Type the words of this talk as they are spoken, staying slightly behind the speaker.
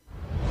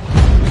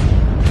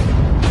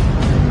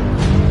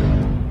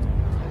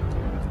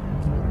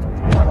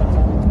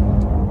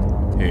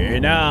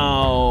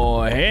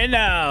Hello,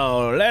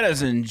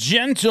 ladies and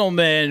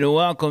gentlemen.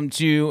 Welcome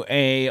to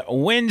a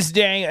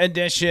Wednesday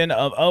edition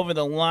of Over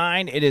the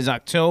Line. It is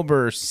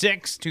October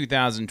 6th,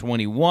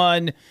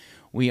 2021.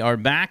 We are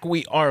back.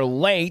 We are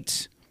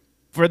late.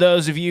 For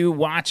those of you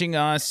watching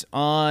us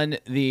on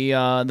the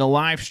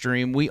live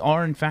stream, we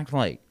are, in fact,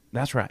 late.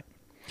 That's right.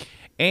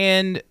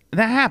 And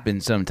that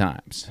happens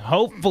sometimes.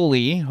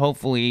 Hopefully,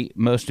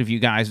 most of you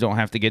guys don't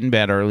have to get in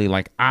bed early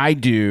like I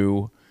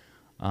do.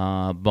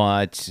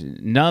 But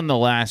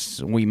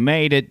nonetheless, we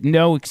made it.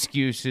 No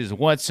excuses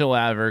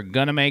whatsoever.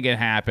 Gonna make it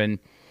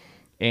happen.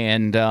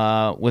 And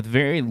with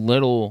very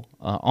little,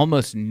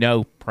 almost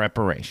no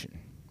preparation.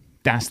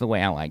 That's the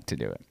way I like to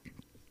do it.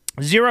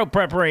 Zero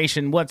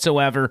preparation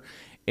whatsoever.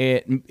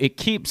 It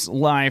keeps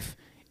life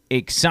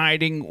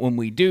exciting when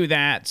we do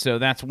that. So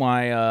that's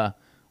why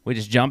we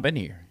just jump in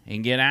here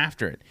and get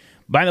after it.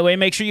 By the way,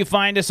 make sure you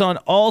find us on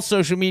all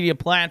social media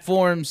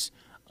platforms.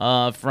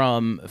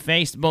 From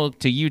Facebook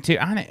to YouTube.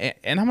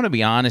 And I'm going to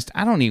be honest,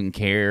 I don't even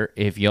care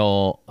if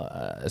y'all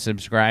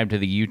subscribe to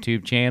the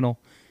YouTube channel.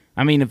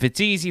 I mean, if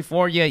it's easy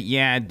for you,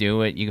 yeah,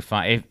 do it. You can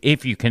find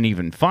if you can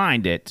even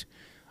find it.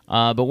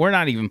 But we're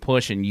not even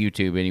pushing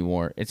YouTube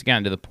anymore. It's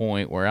gotten to the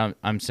point where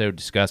I'm so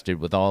disgusted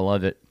with all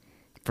of it,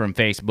 from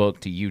Facebook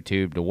to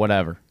YouTube to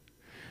whatever.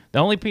 The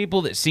only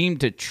people that seem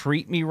to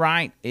treat me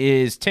right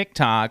is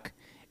TikTok.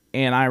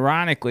 And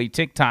ironically,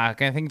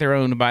 TikTok, I think they're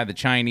owned by the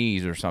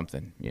Chinese or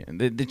something. Yeah,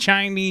 the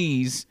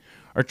Chinese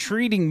are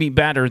treating me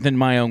better than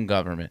my own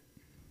government.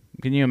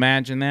 Can you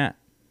imagine that?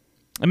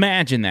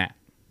 Imagine that.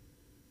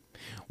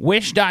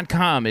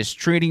 Wish.com is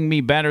treating me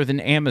better than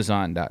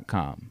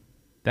Amazon.com.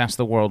 That's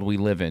the world we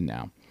live in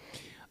now.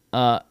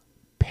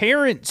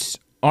 Parents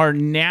are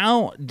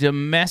now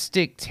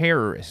domestic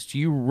terrorists.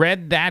 You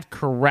read that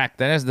correct.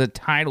 That is the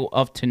title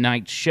of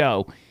tonight's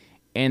show.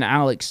 And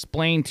I'll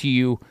explain to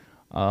you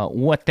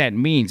what that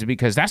means,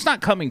 because that's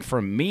not coming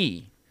from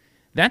me.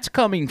 That's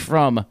coming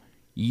from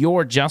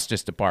your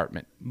Justice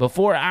Department.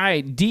 Before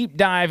I deep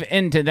dive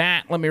into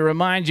that, let me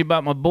remind you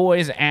about my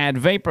boys at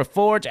Vapor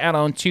Forge out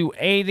on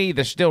 280.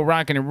 They're still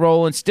rocking and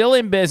rolling, still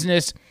in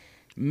business.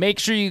 Make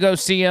sure you go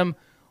see them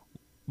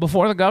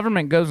before the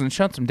government goes and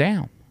shuts them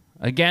down.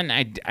 Again,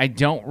 I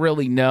don't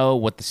really know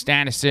what the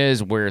status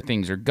is, where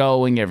things are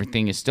going.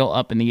 Everything is still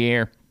up in the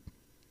air.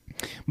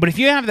 But if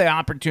you have the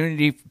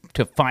opportunity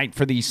to fight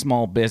for these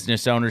small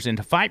business owners and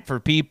to fight for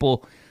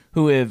people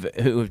who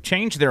have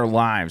changed their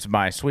lives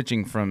by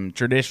switching from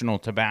traditional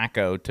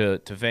tobacco to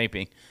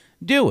vaping,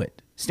 do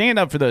it. Stand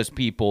up for those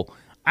people.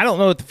 I don't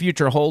know what the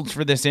future holds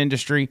for this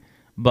industry,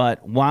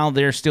 but while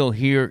they're still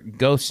here,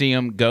 go see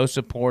them, go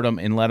support them,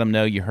 and let them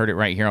know you heard it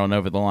right here on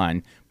Over the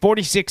Line.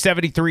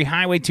 4673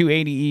 Highway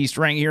 280 East,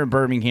 right here in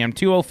Birmingham,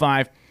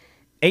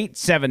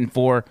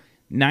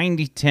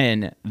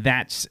 205-874-9010.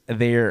 That's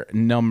their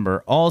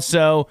number.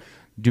 Also,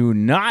 do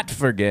not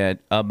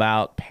forget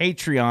about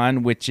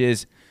Patreon, which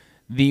is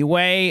the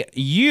way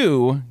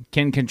you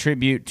can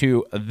contribute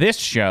to this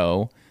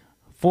show.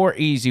 4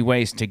 easy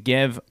ways to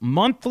give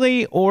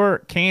monthly or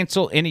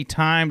cancel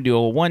anytime. Do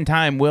a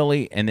one-time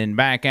Willie and then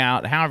back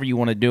out. However you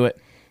want to do it,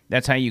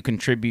 that's how you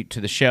contribute to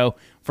the show.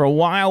 For a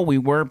while, we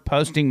were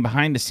posting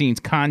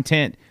behind-the-scenes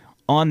content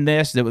on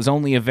this that was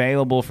only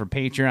available for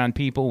Patreon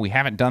people. We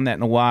haven't done that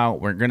in a while.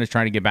 We're going to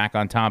try to get back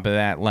on top of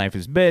that. Life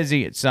is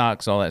busy. It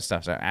sucks. All that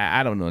stuff. So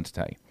I don't know what to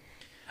tell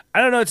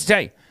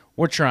you.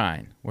 We're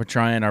trying. We're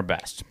trying our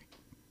best.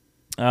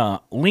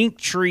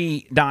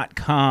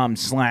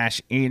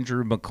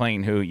 Linktree.com/Andrew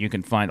McLean, who you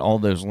can find all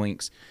those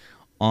links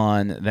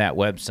on that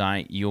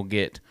website. You'll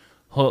get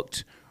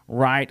hooked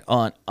right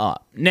on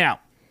up.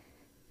 Now,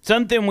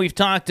 something we've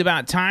talked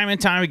about time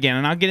and time again,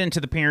 and I'll get into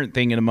the parent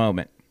thing in a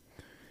moment.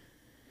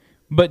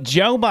 But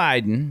Joe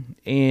Biden,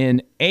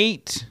 in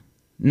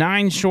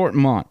 9 short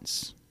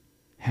months,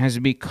 has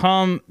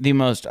become the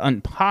most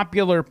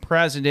unpopular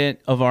president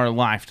of our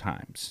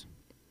lifetimes.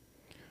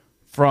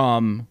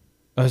 From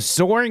a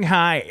soaring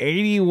high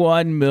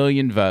 81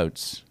 million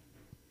votes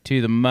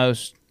to the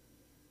most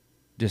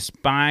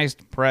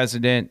despised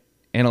president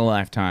in a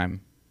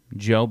lifetime,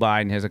 Joe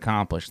Biden has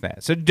accomplished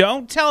that. So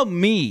don't tell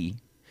me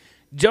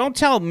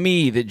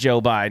that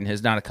Joe Biden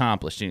has not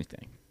accomplished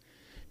anything.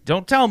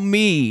 Don't tell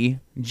me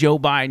Joe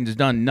Biden's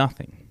done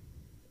nothing.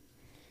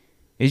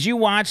 As you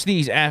watch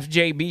these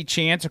FJB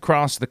chants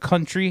across the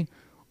country,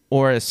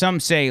 or as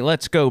some say,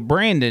 let's go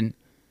Brandon,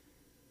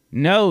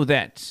 know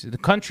that the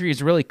country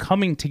is really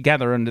coming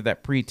together under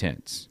that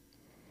pretense.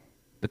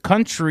 The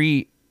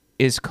country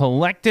is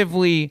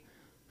collectively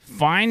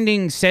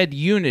finding said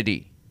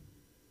unity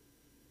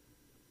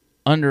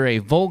under a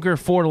vulgar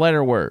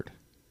 4-letter word.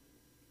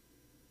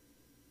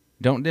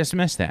 Don't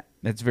dismiss that.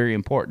 That's very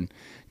important.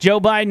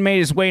 Joe Biden made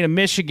his way to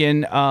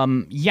Michigan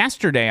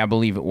yesterday, I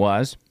believe it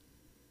was,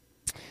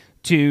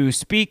 to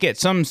speak at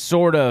some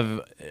sort of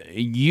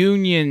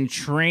union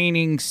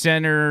training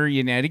center,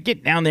 to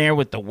get down there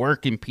with the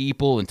working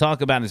people and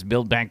talk about his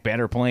Build Back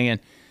Better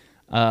plan.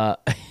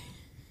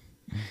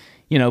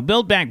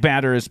 Build Back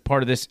Better is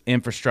part of this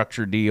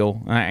infrastructure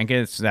deal. I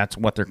guess that's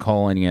what they're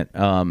calling it.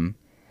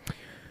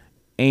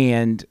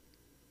 And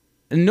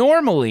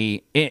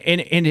normally,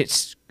 and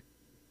it's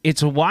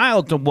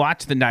wild to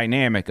watch the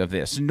dynamic of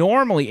this.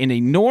 Normally, in a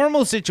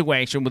normal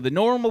situation with a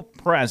normal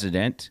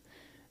president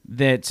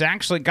that's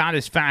actually got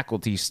his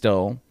faculty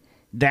still,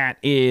 that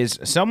is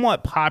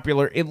somewhat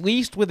popular, at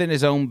least within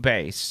his own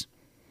base,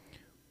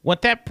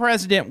 what that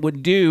president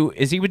would do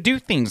is he would do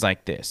things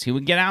like this. He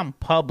would get out in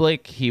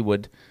public, he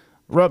would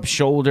rub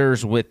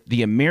shoulders with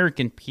the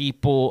American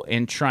people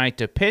and try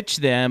to pitch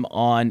them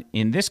on,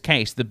 in this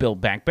case, the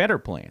Build Back Better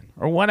plan,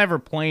 or whatever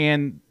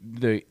plan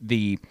the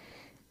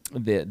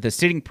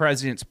sitting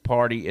president's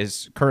party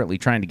is currently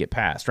trying to get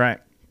passed, right?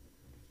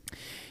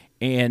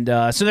 And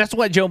so that's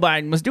what Joe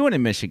Biden was doing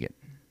in Michigan.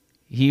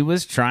 He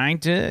was trying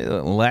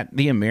to let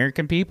the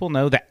American people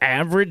know, the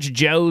average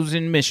Joes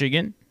in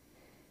Michigan,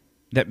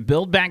 that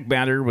Build Back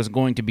Better was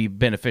going to be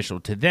beneficial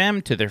to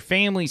them, to their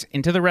families,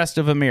 and to the rest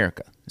of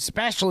America,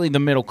 especially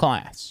the middle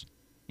class.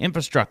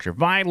 Infrastructure,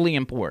 vitally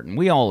important.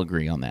 We all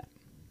agree on that.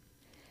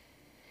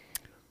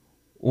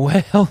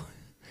 Well,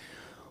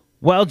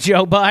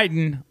 Joe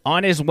Biden,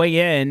 on his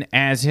way in,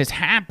 as has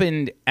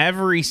happened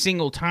every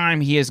single time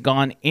he has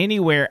gone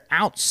anywhere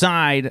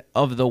outside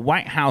of the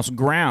White House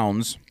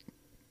grounds,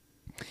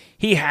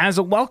 he has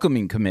a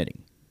welcoming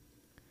committee.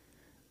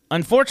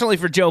 Unfortunately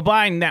for Joe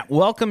Biden, that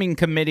welcoming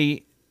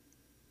committee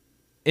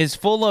is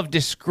full of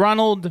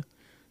disgruntled,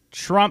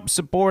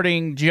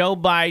 Trump-supporting, Joe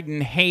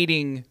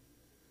Biden-hating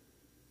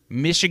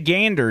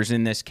Michiganders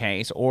in this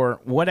case, or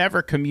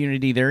whatever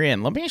community they're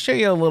in. Let me show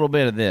you a little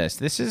bit of this.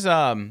 This is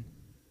a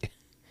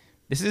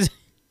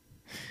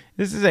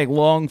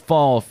long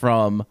fall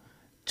from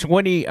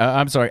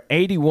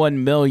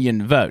 81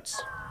 million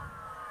votes.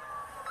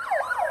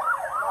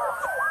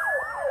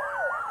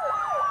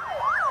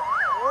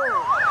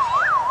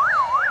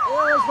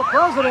 The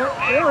president,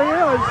 there he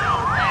is.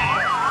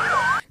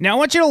 Now I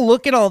want you to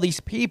look at all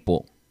these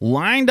people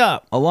lined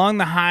up along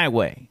the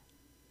highway,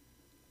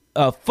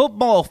 a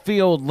football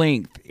field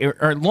length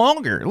or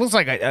longer. It looks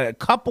like a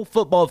couple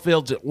football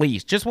fields at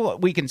least, just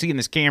what we can see in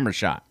this camera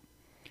shot,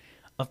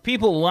 of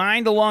people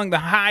lined along the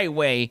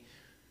highway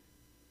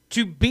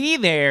to be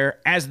there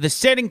as the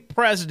sitting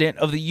president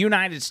of the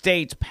United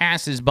States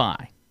passes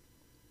by.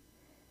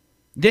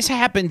 This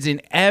happens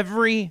in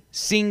every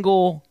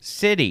single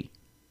city.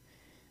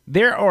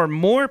 There are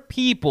more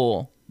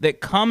people that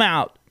come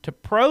out to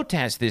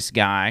protest this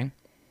guy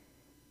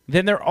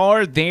than there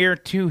are there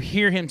to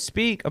hear him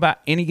speak about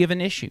any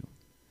given issue.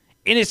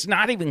 And it's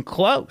not even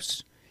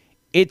close.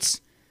 It's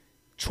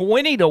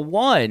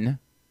 20-1.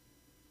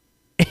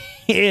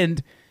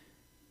 And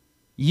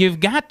you've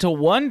got to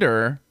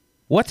wonder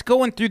what's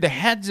going through the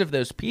heads of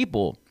those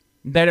people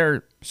that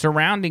are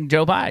surrounding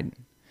Joe Biden.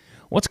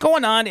 What's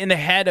going on in the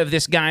head of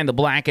this guy in the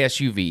black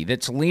SUV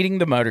that's leading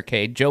the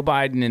motorcade, Joe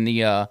Biden in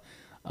the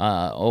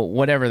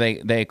whatever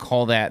they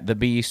call that, the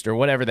Beast, or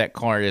whatever that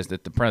car is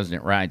that the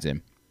president rides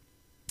in.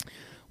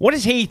 What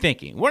is he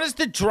thinking? What is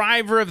the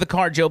driver of the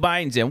car Joe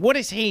Biden's in? What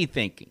is he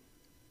thinking?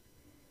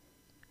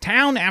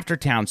 Town after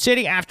town,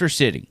 city after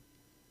city,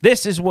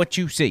 this is what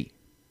you see.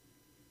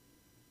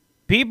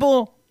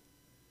 People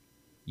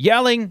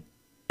yelling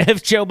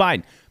at Joe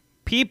Biden.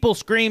 People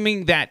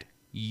screaming that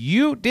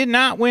you did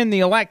not win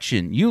the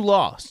election. You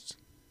lost.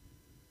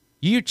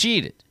 You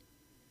cheated.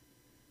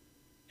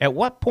 At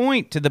what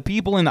point do the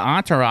people in the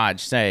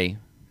entourage say,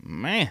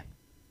 man,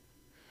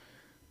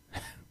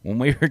 when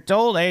we were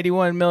told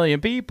 81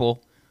 million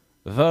people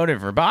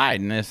voted for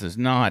Biden, this is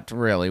not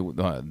really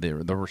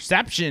the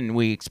reception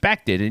we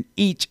expected in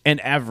each and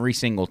every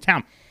single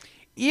town.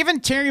 Even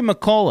Terry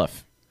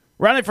McAuliffe,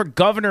 running for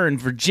governor in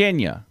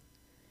Virginia,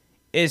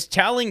 is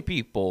telling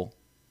people,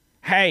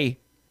 hey,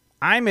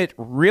 I'm at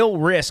real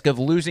risk of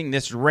losing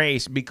this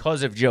race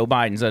because of Joe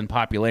Biden's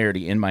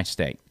unpopularity in my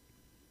state.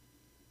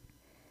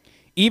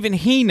 Even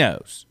he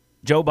knows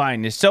Joe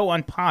Biden is so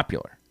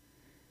unpopular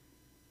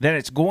that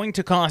it's going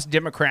to cost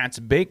Democrats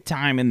big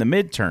time in the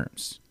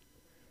midterms.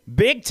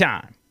 Big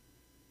time.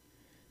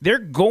 They're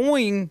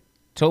going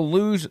to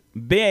lose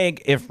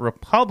big if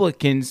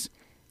Republicans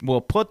will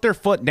put their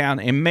foot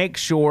down and make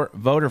sure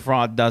voter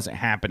fraud doesn't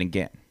happen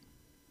again.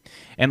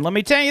 And let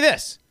me tell you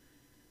this.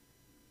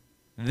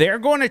 They're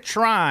going to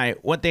try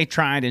what they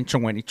tried in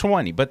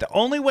 2020. But the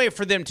only way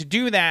for them to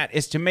do that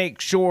is to make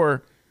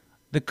sure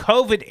the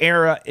COVID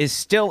era is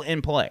still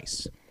in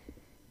place.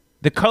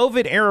 The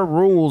COVID era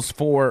rules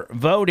for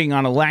voting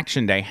on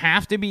Election Day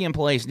have to be in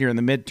place during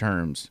the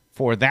midterms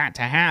for that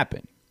to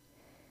happen.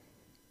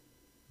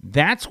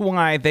 That's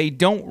why they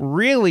don't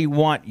really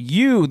want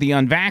you, the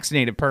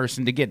unvaccinated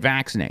person, to get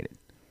vaccinated.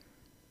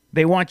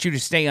 They want you to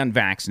stay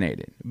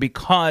unvaccinated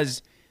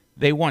because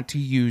they want to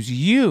use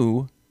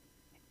you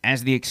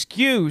as the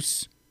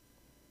excuse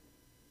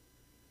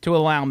to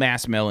allow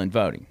mass mail-in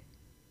voting.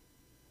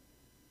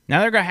 Now,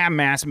 they're going to have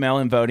mass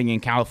mail-in voting in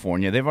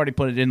California. They've already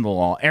put it in the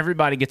law.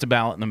 Everybody gets a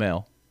ballot in the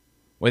mail,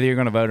 whether you're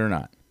going to vote or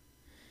not.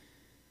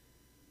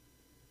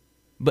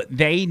 But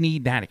they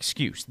need that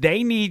excuse.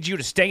 They need you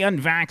to stay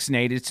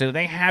unvaccinated, so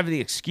they have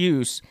the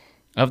excuse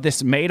of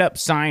this made-up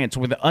science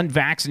where the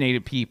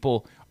unvaccinated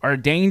people are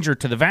a danger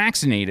to the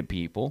vaccinated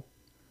people.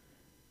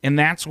 And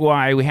that's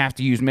why we have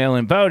to use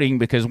mail-in voting,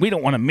 because we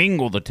don't want to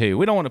mingle the two.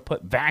 We don't want to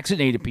put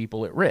vaccinated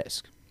people at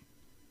risk.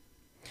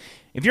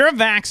 If you're a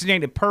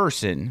vaccinated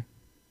person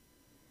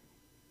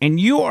and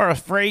you are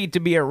afraid to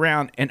be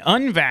around an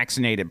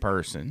unvaccinated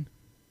person,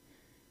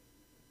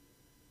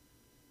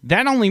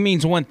 that only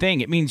means one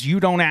thing. It means you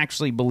don't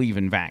actually believe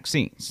in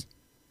vaccines.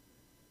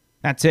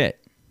 That's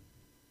it.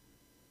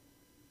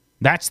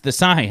 That's the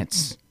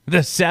science,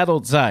 the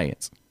settled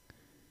science.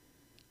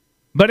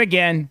 But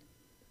again,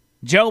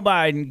 Joe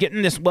Biden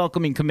getting this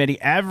welcoming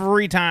committee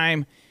every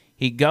time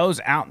he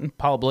goes out in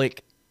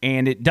public,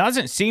 and it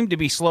doesn't seem to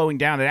be slowing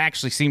down. It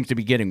actually seems to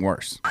be getting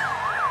worse. Look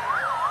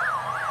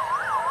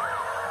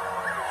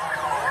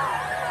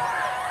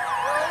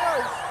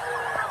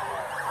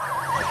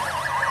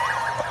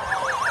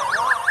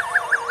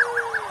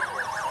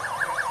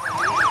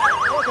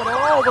at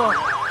all the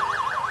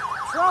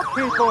Trump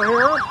people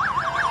here.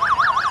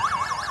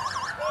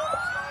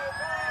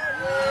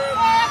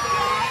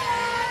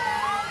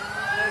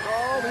 There's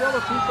all the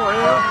other people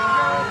here.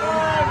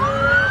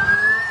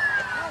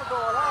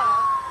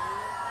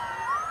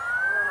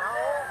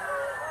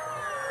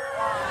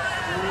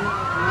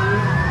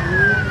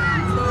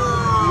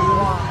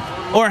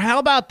 Or how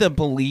about the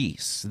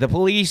police? The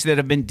police that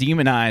have been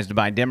demonized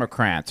by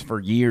Democrats for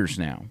years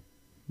now,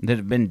 that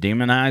have been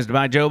demonized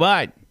by Joe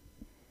Biden,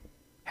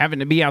 having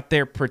to be out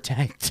there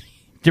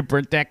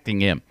protecting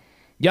him.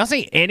 Y'all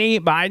see any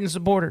Biden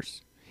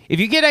supporters? If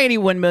you get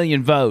 81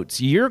 million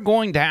votes, you're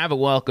going to have a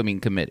welcoming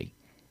committee.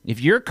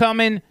 If you're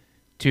coming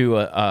to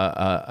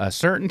a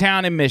certain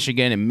town in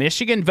Michigan, and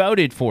Michigan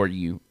voted for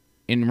you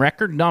in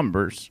record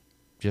numbers,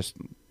 just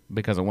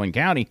because of one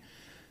county,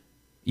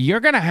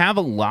 you're going to have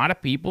a lot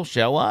of people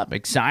show up,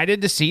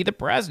 excited to see the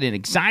president,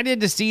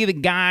 excited to see the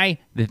guy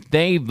that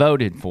they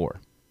voted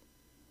for.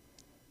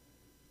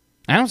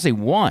 I don't see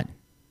one.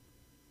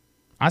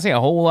 I see a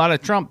whole lot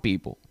of Trump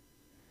people.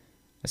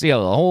 I see a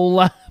whole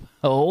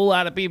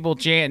lot of people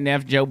chanting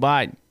F Joe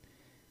Biden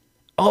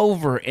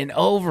over and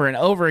over and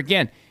over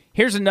again.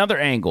 Here's another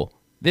angle.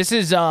 This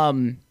is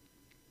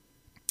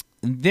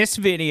this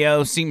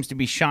video seems to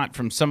be shot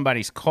from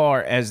somebody's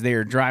car as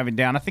they're driving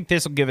down. I think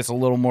this will give us a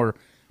little more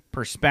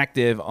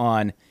perspective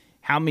on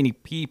how many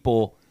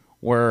people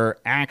were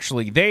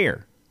actually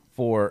there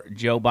for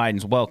Joe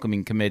Biden's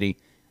welcoming committee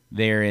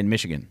there in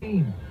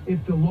Michigan.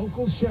 If the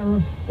local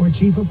sheriff or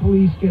chief of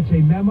police gets a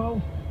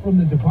memo from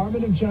the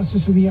Department of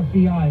Justice or the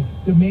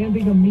FBI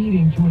demanding a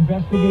meeting to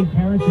investigate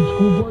parents at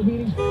school board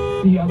meetings,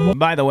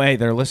 by the way,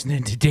 they're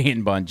listening to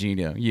Dan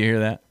Bongino. You hear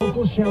that?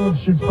 Local sheriff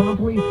should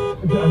promptly,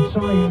 I'm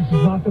sorry, this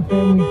is not the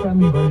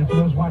family-friendly version for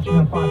those watching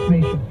on Fox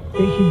Nation.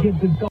 They should give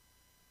the...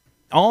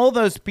 All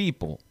those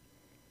people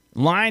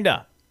lined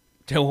up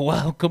to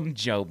welcome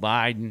Joe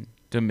Biden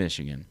to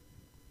Michigan.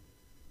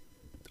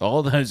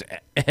 All those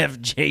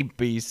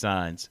FJP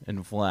signs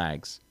and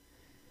flags.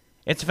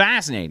 It's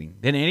fascinating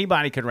that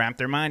anybody could wrap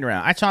their mind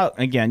around.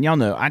 Y'all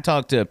know, I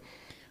talk to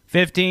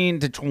 15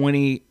 to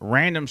 20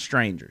 random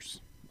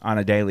strangers on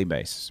a daily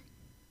basis.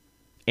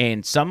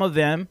 And some of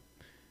them,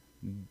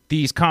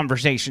 these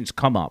conversations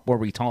come up where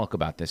we talk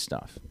about this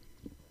stuff.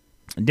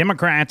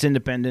 Democrats,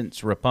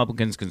 independents,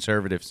 Republicans,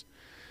 conservatives,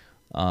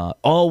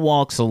 all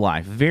walks of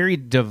life. Very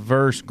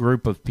diverse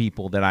group of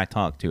people that I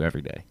talk to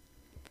every day.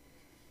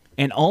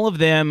 And all of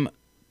them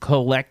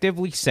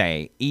collectively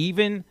say,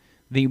 even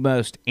the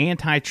most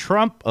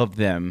anti-Trump of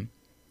them,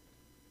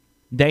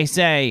 they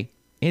say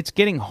it's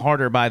getting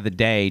harder by the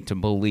day to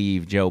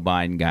believe Joe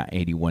Biden got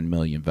 81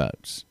 million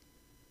votes.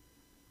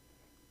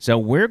 So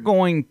we're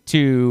going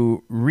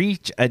to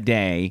reach a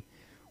day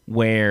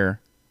where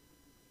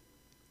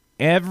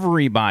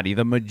everybody,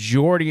 the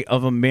majority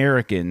of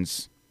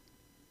Americans,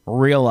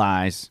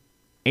 realize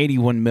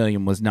 81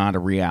 million was not a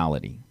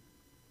reality.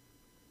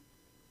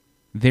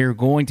 They're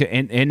going to,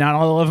 and not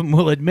all of them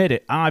will admit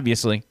it,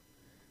 obviously,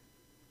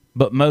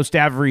 but most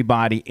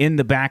everybody in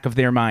the back of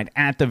their mind,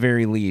 at the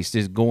very least,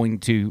 is going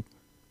to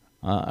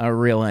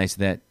realize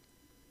that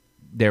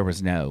there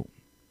was no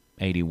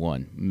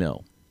 81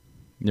 mil.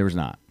 There was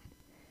not.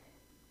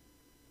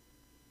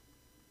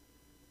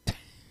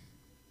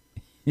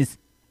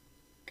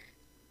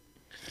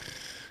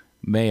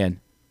 Man,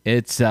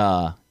 it's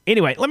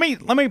anyway. Let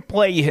me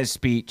play you his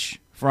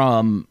speech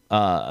from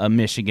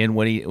Michigan.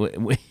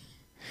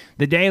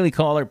 The Daily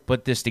Caller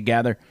put this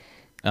together.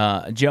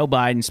 Joe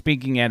Biden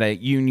speaking at a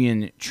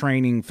union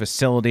training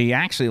facility.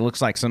 Actually, it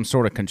looks like some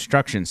sort of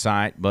construction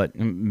site, but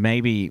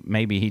maybe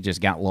he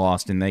just got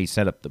lost and they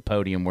set up the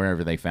podium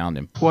wherever they found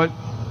him.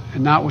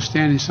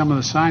 Notwithstanding some of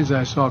the signs that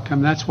I saw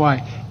come, that's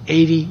why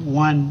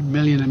 81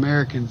 million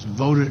Americans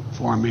voted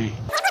for me.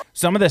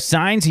 Some of the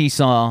signs he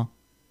saw.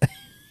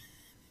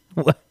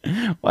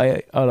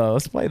 Wait, hold on,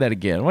 let's play that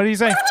again. What did he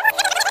say?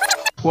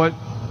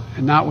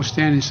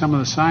 Notwithstanding some of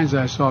the signs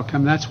that I saw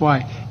come, that's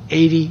why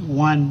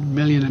 81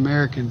 million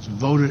Americans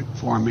voted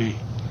for me.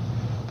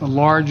 The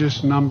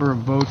largest number of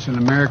votes in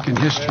American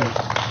history.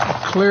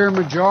 A clear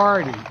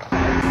majority.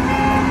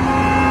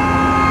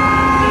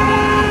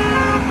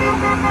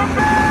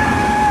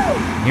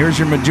 Here's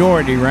your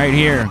majority right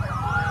here.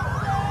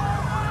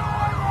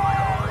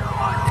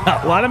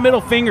 A lot of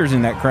middle fingers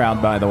in that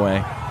crowd, by the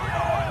way.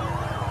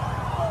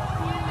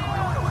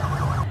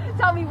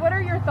 Tell me, what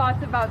are your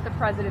thoughts about the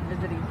president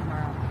visiting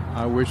tomorrow?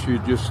 I wish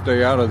you'd just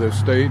stay out of this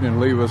state and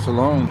leave us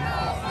alone.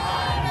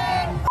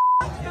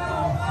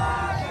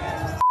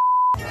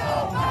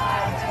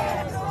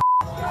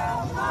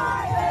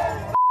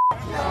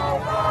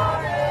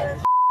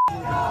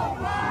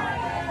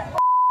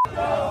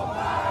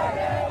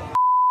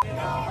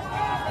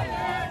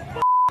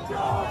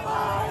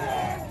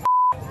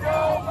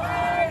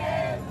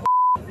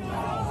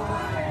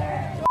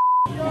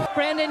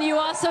 Brandon, you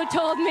also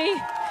told me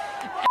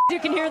you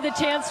can hear the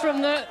chants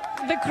from the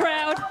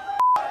crowd.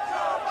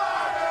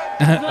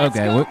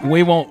 Okay,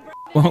 we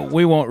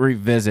won't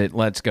revisit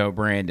Let's Go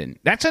Brandon.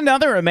 That's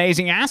another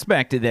amazing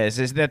aspect of this,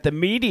 is that the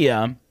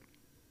media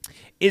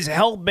is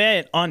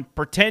hell-bent on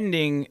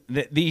pretending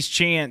that these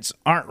chants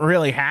aren't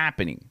really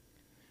happening.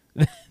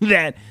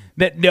 that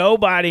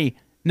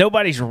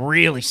nobody's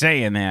really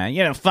saying that.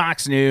 You know,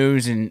 Fox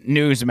News and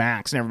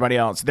Newsmax and everybody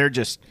else,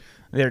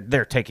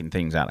 they're taking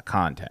things out of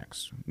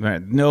context.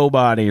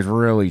 Nobody's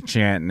really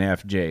chanting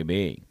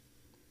FJB.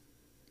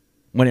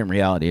 When in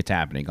reality, it's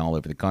happening all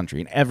over the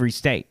country, in every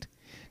state.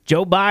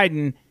 Joe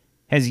Biden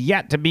has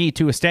yet to be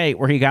to a state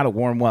where he got a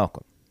warm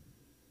welcome.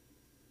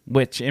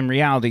 Which, in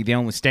reality, the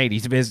only state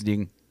he's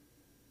visiting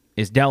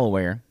is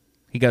Delaware.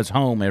 He goes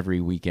home every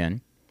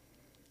weekend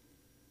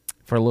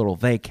for a little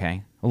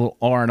vacay, a little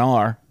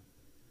R&R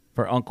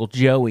for Uncle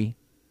Joey.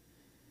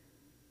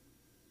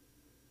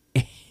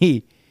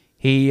 He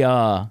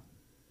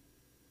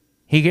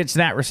gets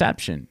that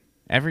reception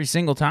every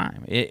single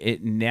time.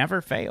 It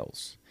never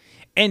fails.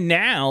 And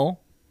now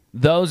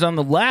those on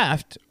the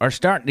left are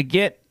starting to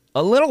get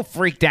a little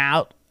freaked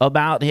out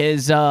about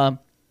his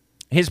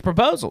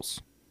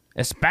proposals,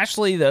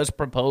 especially those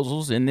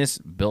proposals in this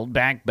Build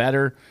Back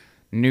Better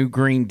New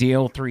Green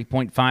Deal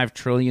 $3.5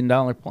 trillion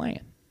plan.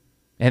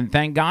 And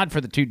thank God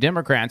for the two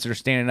Democrats that are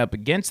standing up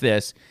against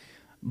this.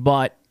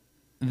 But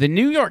the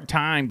New York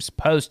Times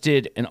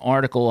posted an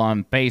article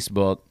on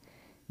Facebook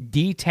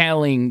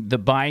detailing the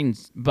Biden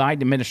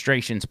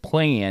administration's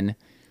plan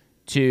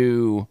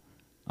to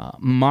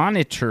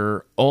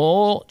monitor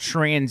all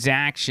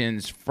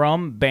transactions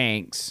from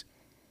banks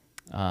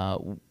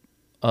of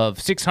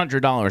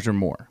 $600 or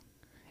more.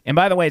 And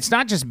by the way, it's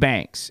not just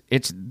banks.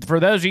 It's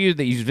for those of you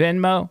that use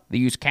Venmo, they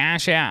use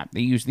Cash App,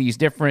 they use these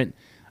different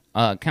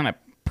kind of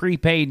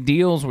prepaid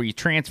deals where you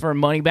transfer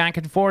money back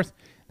and forth.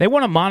 They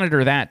want to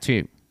monitor that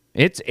too.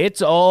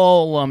 It's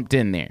all lumped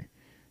in there.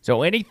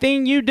 So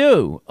anything you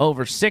do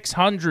over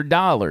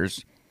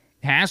 $600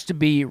 has to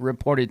be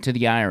reported to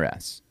the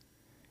IRS.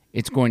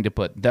 It's going to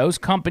put those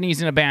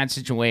companies in a bad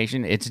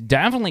situation. It's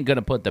definitely going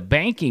to put the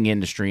banking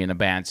industry in a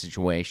bad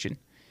situation.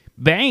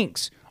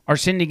 Banks are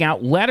sending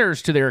out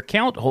letters to their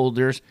account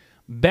holders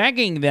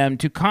begging them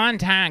to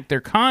contact their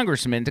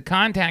congressmen, to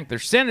contact their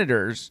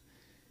senators,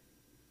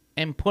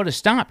 and put a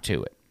stop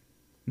to it.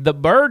 The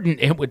burden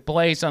it would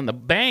place on the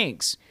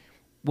banks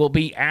will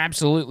be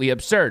absolutely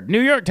absurd. New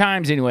York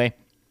Times, anyway,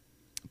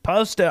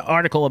 posted an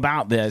article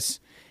about this,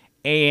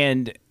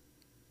 and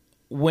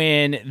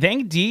when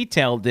they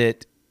detailed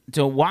it,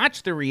 to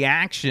watch the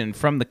reaction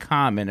from the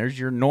commenters,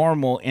 your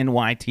normal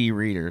NYT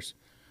readers,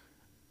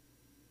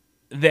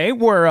 they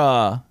were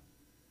a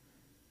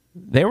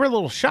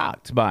little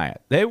shocked by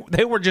it.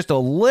 They were just a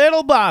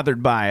little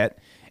bothered by it,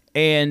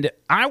 and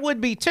I would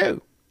be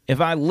too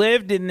if I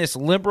lived in this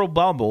liberal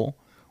bubble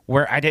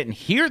where I didn't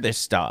hear this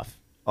stuff.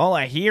 All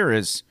I hear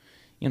is,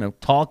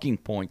 talking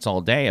points all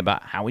day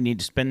about how we need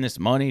to spend this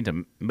money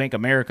to make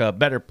America a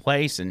better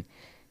place and,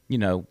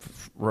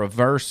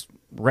 reverse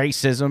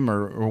racism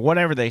or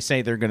whatever they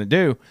say they're going to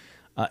do.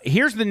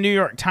 Here's the New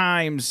York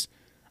Times.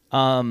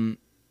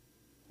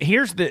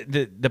 Here's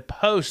the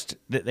post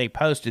that they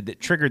posted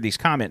that triggered these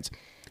comments.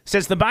 It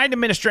says the Biden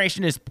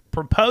administration is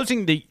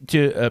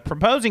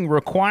proposing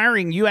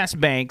requiring U.S.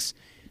 banks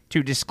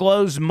to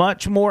disclose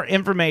much more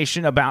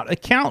information about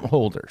account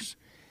holders.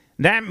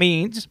 That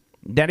means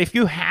that if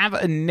you have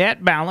a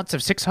net balance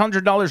of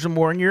 $600 or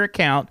more in your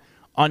account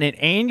on an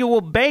annual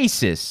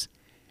basis,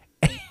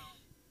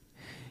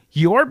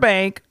 your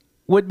bank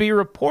would be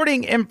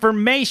reporting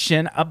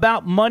information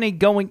about money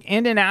going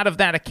in and out of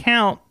that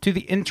account to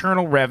the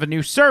Internal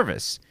Revenue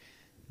Service.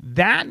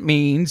 That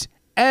means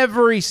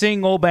every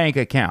single bank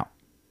account.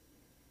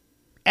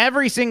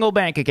 Every single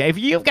bank account. If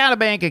you've got a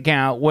bank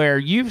account where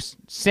you've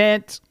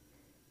sent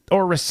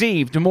or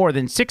received more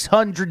than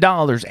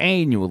 $600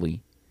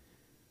 annually,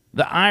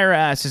 the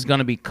IRS is going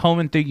to be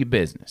combing through your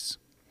business.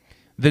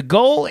 The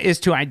goal is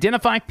to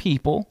identify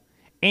people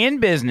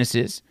and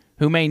businesses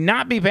who may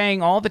not be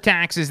paying all the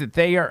taxes that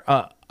they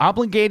are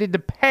obligated to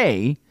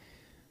pay.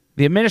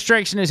 The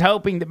administration is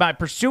hoping that by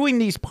pursuing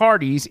these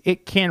parties,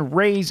 it can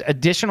raise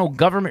additional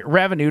government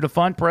revenue to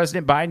fund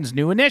President Biden's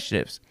new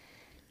initiatives.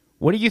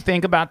 What do you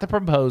think about the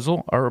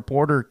proposal? Our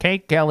reporter,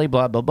 Kate Kelly,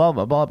 blah, blah, blah,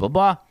 blah, blah, blah,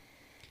 blah.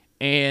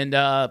 And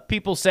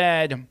people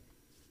said,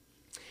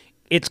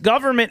 It's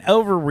government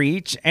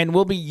overreach and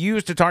will be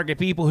used to target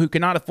people who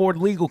cannot afford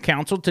legal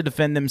counsel to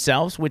defend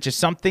themselves, which is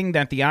something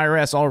that the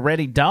IRS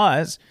already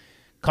does.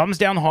 Comes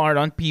down hard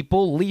on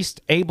people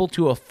least able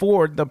to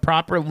afford the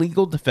proper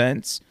legal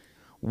defense,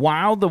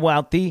 while the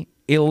wealthy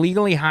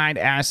illegally hide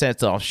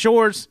assets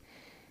offshores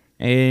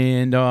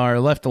and are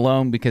left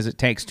alone because it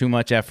takes too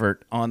much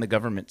effort on the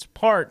government's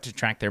part to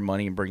track their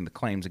money and bring the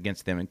claims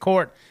against them in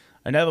court.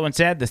 Another one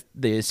said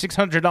the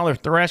 $600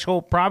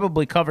 threshold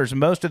probably covers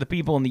most of the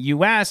people in the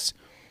U.S.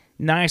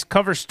 Nice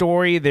cover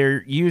story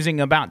they're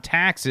using about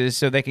taxes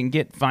so they can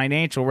get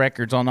financial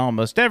records on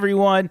almost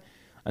everyone.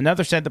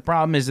 Another said the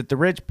problem is that the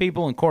rich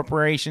people and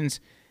corporations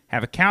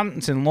have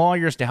accountants and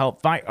lawyers to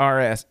help fight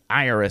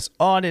IRS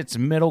audits.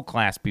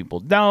 Middle-class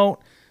people don't.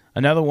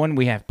 Another one,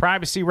 we have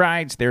privacy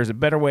rights. There's a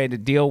better way to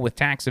deal with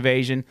tax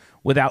evasion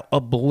without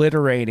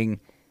obliterating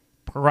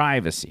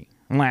privacy.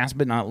 And last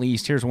but not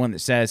least, here's one that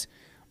says,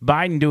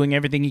 Biden doing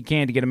everything he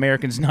can to get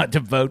Americans not to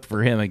vote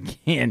for him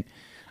again.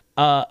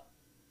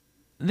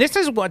 This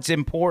is what's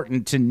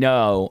important to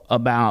know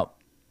about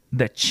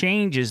the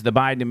changes the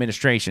Biden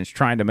administration is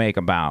trying to make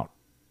with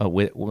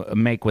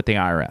the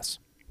IRS.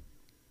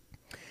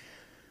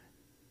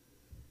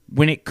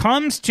 When it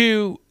comes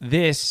to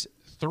this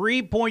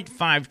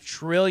 $3.5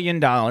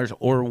 trillion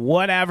or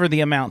whatever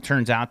the amount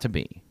turns out to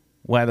be,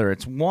 whether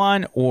it's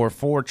 $1 or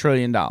 $4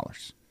 trillion,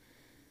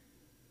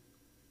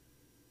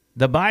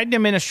 the Biden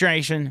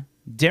administration,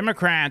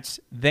 Democrats,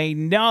 they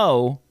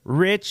know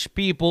rich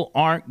people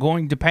aren't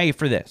going to pay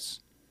for this.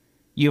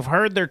 You've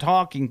heard their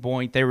talking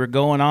point they were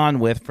going on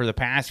with for the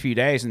past few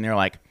days, and they're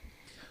like,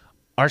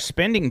 our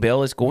spending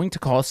bill is going to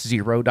cost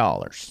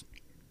 $0.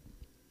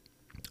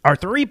 Our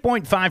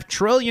 $3.5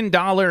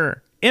 trillion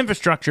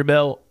infrastructure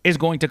bill is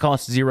going to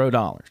cost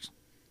 $0.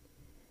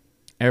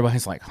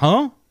 Everybody's like,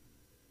 huh?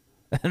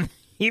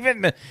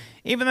 even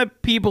the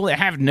people that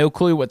have no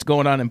clue what's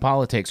going on in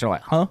politics are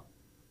like, huh?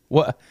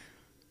 What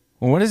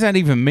does that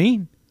even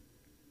mean?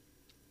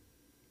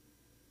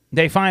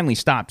 They finally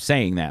stopped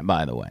saying that,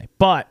 by the way.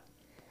 But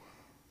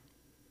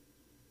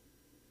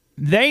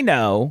they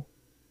know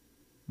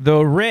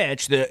the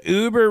rich, the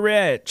uber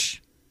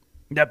rich,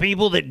 the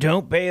people that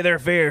don't pay their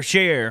fair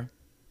share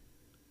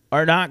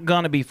are not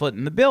going to be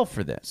footing the bill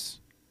for this.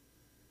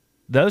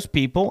 Those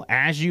people,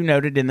 as you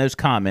noted in those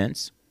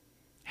comments,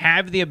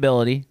 have the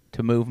ability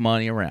to move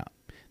money around.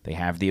 They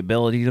have the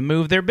ability to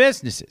move their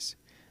businesses.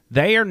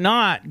 They are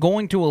not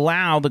going to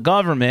allow the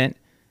government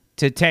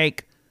to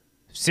take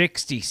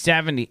 60,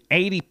 70,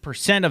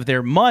 80% of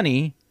their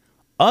money,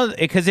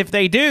 because if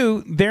they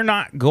do, they're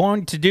not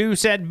going to do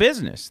said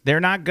business. They're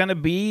not going to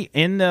be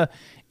in the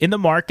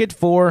market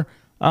for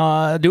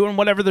doing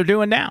whatever they're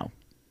doing now.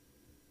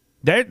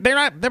 They're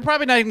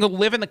probably not even going to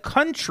live in the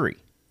country.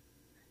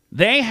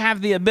 They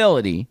have the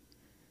ability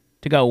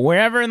to go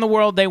wherever in the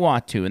world they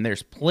want to, and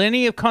there's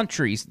plenty of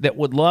countries that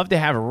would love to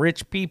have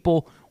rich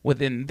people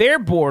within their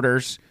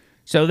borders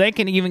so they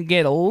can even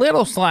get a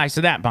little slice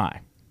of that pie.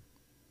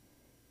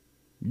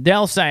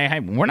 They'll say, hey,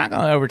 we're not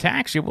going to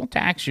overtax you. We'll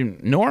tax you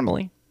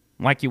normally,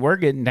 like you were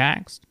getting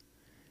taxed.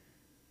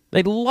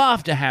 They'd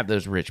love to have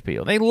those rich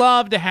people. They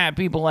love to have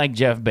people like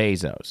Jeff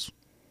Bezos.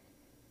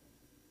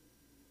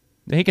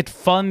 He could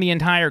fund the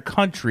entire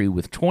country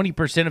with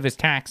 20% of his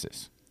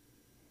taxes.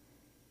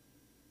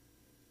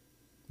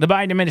 The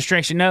Biden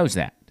administration knows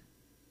that.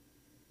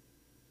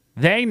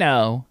 They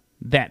know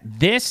that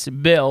this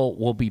bill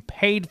will be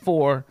paid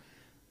for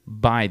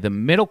by the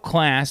middle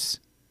class,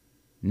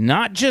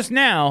 not just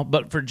now,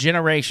 but for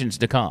generations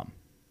to come.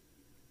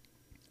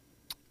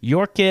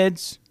 Your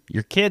kids,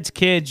 your kids'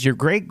 kids, your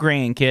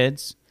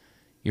great-grandkids,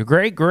 your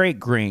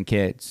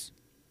great-great-grandkids,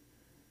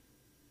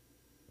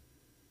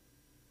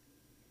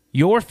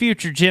 your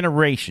future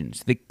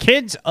generations, the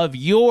kids of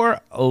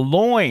your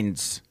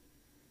loins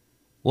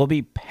will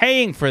be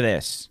paying for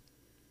this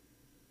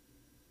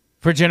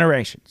for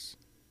generations.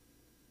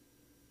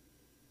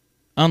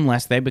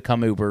 Unless they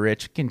become uber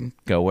rich, can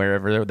go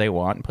wherever they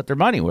want and put their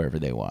money wherever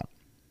they want.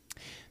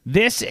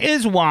 This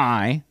is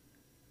why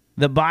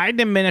the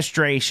Biden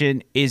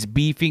administration is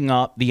beefing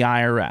up the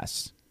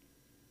IRS.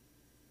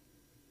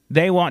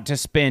 They want to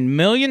spend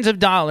millions of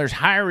dollars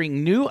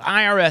hiring new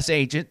IRS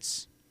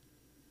agents,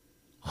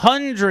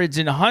 hundreds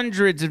and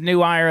hundreds of new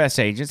IRS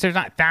agents. There's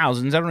not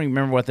thousands. I don't even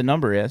remember what the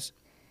number is.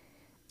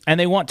 And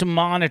they want to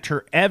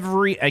monitor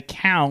every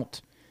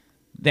account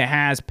that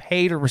has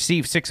paid or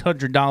received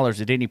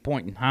 $600 at any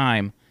point in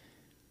time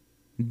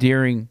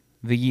during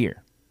the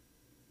year.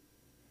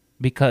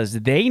 Because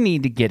they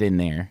need to get in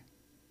there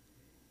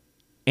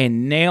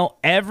and nail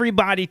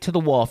everybody to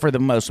the wall for the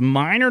most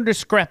minor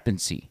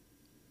discrepancy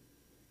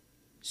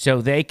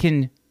so they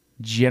can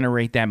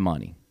generate that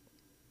money.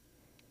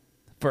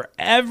 For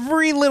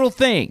every little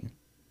thing,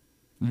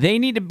 they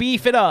need to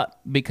beef it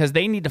up because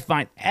they need to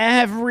find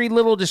every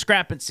little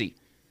discrepancy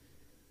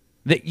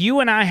that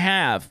you and I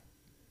have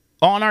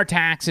on our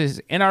taxes,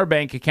 in our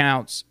bank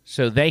accounts,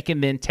 so they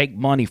can then take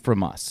money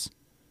from us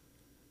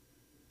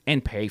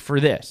and pay for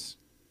this.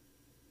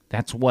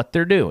 That's what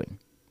they're doing.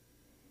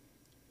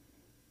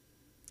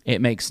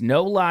 It makes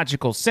no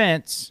logical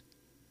sense,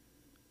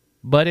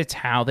 but it's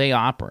how they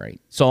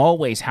operate. It's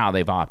always how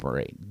they've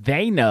operated.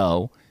 They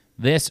know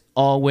this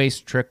always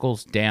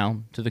trickles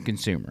down to the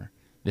consumer.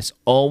 This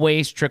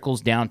always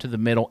trickles down to the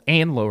middle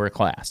and lower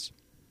class.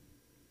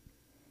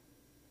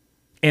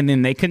 And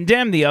then they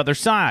condemn the other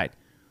side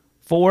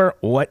for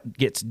what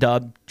gets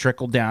dubbed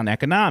trickle-down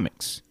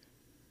economics.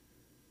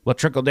 Well,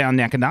 trickle-down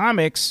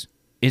economics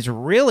is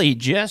really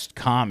just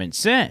common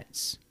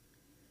sense.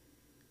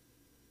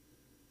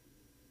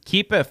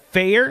 Keep a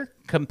fair,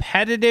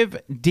 competitive,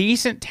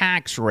 decent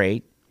tax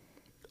rate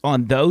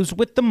on those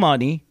with the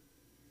money.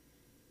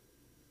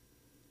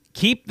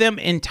 Keep them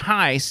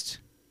enticed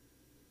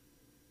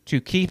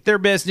to keep their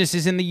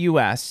businesses in the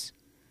U.S.,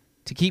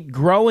 to keep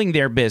growing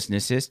their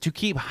businesses, to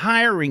keep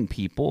hiring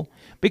people.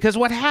 Because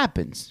what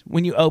happens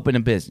when you open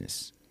a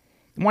business?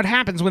 And what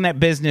happens when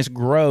that business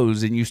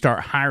grows and you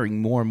start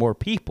hiring more and more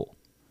people?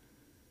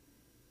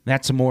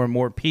 That's more and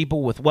more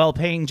people with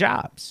well-paying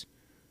jobs,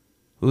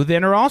 who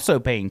then are also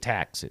paying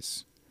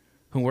taxes,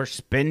 who are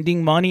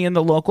spending money in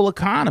the local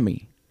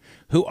economy,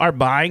 who are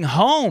buying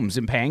homes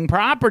and paying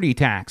property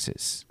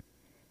taxes.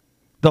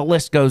 The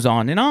list goes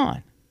on and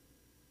on.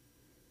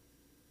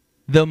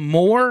 The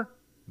more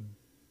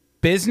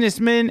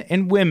businessmen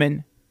and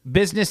women,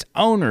 business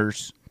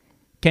owners,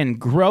 can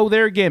grow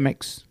their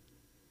gimmicks,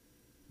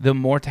 the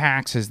more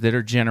taxes that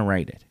are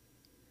generated.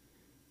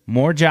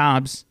 More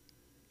jobs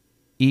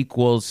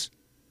equals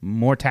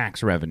more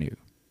tax revenue.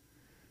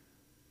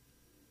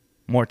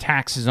 More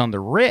taxes on the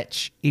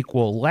rich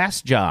equal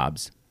less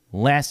jobs,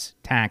 less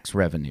tax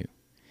revenue.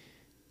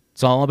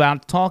 It's all about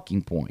a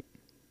talking point.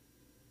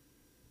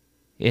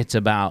 It's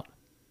about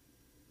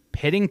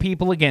pitting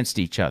people against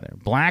each other.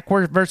 Black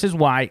versus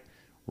white,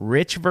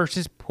 rich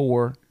versus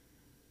poor,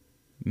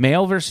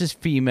 male versus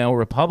female,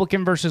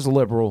 Republican versus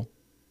liberal.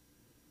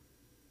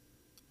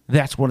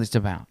 That's what it's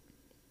about.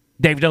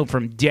 They've known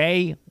from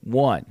day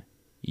one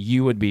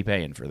you would be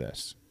paying for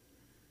this.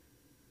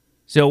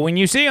 So when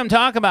you see them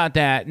talk about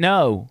that,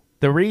 no,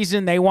 the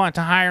reason they want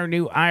to hire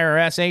new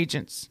IRS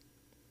agents,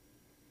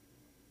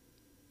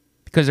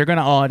 because they're going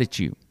to audit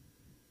you.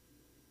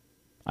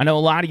 I know a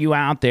lot of you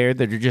out there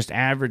that are just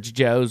average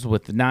Joes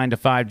with the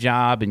 9-to-5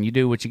 job, and you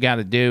do what you got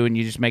to do, and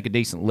you just make a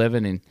decent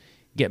living and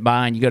get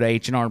by, and you go to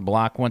H&R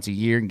Block once a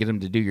year and get them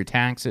to do your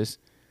taxes.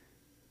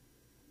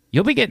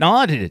 You'll be getting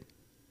audited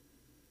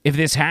if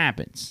this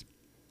happens.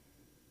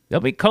 They'll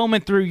be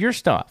combing through your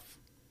stuff.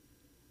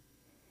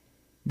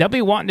 They'll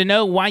be wanting to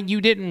know why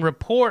you didn't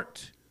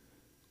report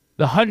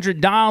the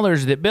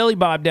 $100 that Billy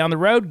Bob down the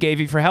road gave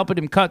you for helping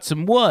him cut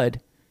some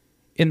wood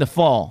in the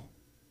fall.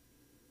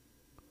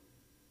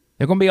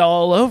 They're going to be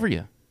all over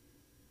you.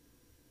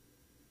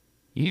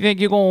 You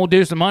think you're going to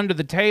do some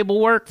under-the-table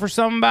work for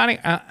somebody?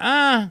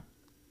 The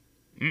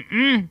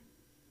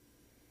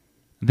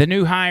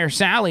new hire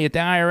Sally at the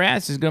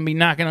IRS is going to be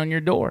knocking on your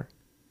door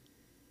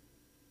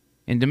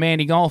and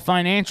demanding all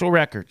financial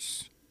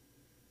records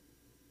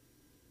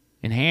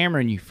and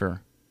hammering you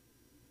for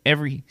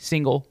every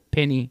single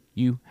penny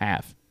you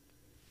have.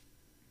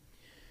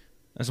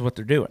 That's what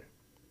they're doing.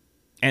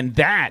 And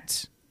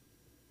that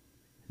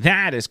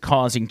is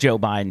causing Joe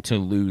Biden to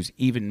lose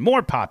even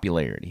more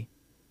popularity,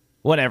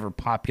 whatever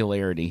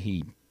popularity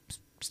he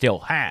still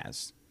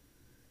has.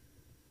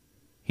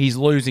 He's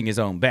losing his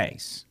own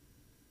base.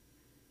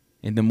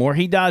 And the more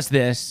he does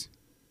this,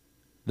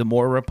 the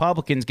more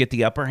Republicans get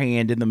the upper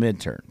hand in the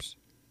midterms.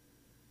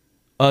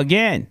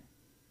 Again,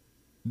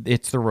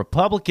 it's the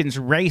Republicans'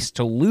 race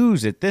to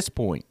lose at this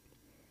point.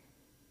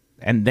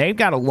 And they've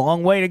got a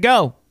long way to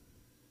go.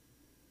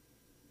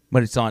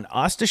 But it's on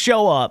us to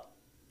show up,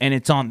 and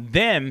it's on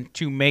them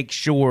to make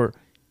sure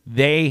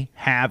they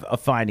have a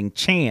fighting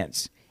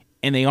chance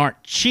and they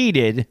aren't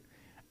cheated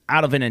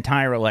out of an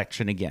entire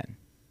election again.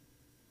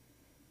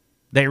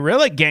 They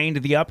really gained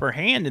the upper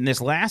hand in this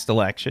last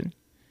election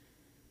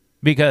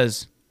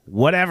because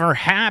whatever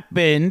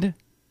happened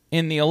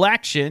in the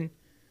election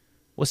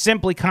was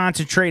simply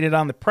concentrated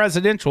on the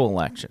presidential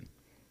election.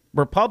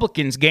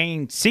 Republicans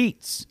gained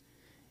seats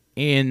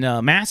in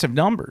massive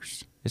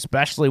numbers,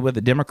 especially with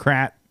the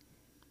Democrat,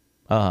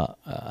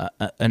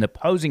 an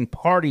opposing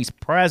party's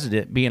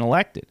president being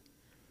elected.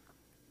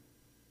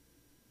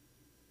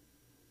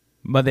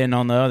 But then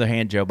on the other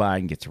hand, Joe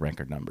Biden gets a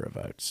record number of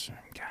votes.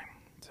 Okay.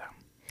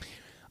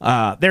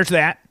 So there's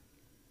that.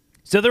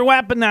 So they're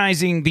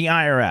weaponizing the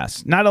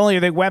IRS. Not only are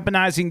they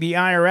weaponizing the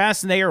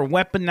IRS, they are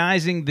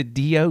weaponizing the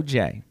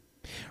DOJ.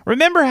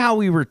 Remember how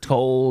we were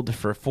told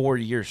for 4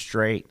 years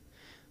straight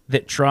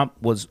that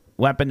Trump was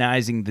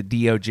weaponizing the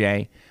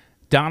DOJ?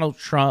 Donald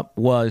Trump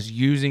was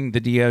using the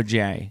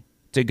DOJ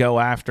to go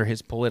after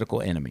his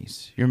political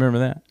enemies. You remember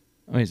that?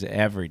 I mean,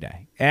 every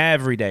day.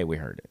 Every day we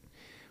heard it.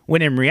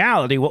 When in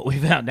reality, what we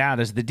found out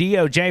is the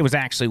DOJ was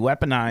actually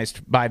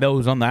weaponized by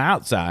those on the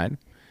outside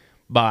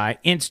by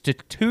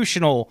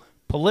institutional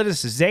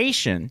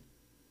politicization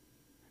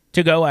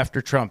to go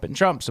after Trump and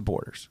Trump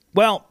supporters.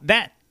 Well,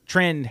 that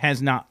trend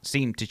has not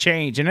seemed to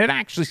change, and it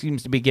actually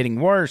seems to be getting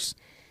worse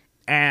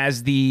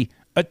as the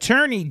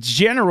Attorney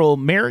General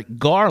Merrick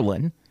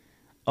Garland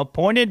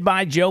appointed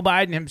by Joe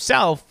Biden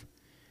himself,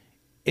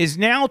 is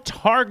now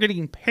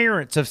targeting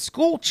parents of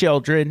school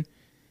children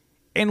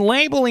and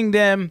labeling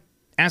them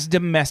as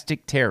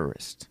domestic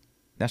terrorists.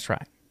 That's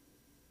right.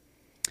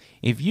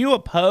 If you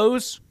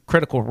oppose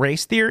critical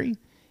race theory,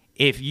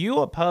 if you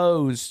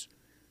oppose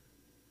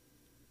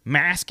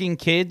masking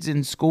kids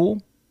in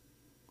school,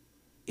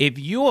 if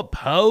you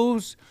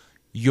oppose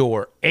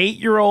your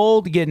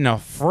 8-year-old getting a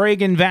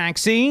friggin'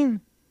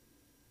 vaccine,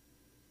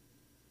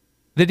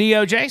 the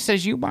DOJ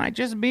says you might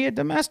just be a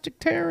domestic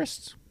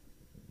terrorist.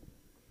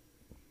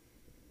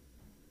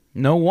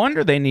 No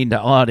wonder they need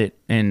to audit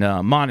and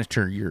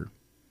monitor your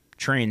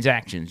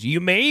transactions. You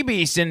may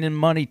be sending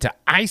money to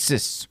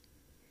ISIS.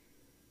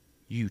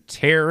 You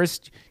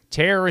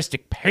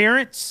terroristic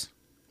parents.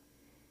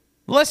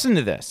 Listen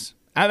to this.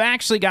 I've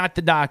actually got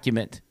the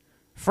document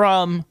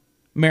from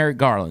Merrick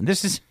Garland.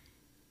 This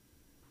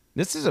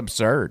is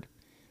absurd.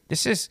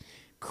 This is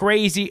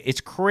crazy.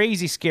 It's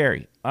crazy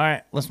scary. All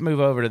right, let's move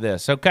over to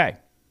this. Okay.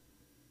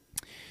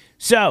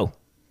 So,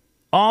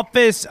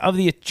 Office of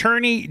the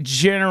Attorney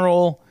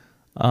General,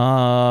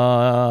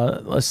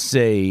 let's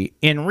see.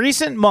 In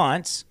recent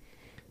months,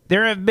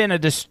 there's been a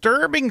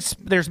disturbing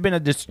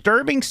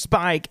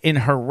spike in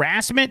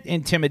harassment,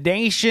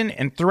 intimidation,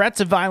 and threats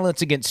of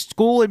violence against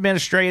school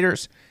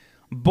administrators,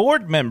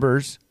 board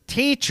members,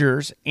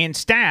 teachers, and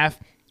staff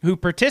who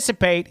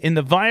participate in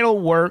the vital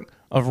work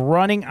of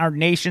running our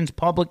nation's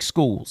public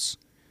schools.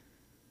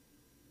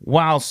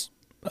 Whilst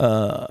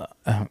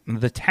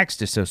the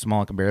text is so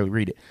small I can barely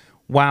read it.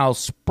 While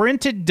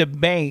sprinted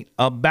debate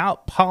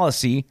about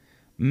policy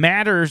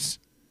matters,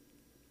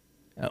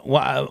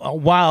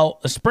 while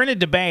a sprinted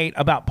debate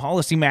about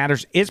policy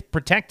matters is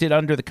protected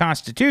under the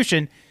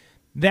Constitution,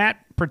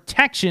 that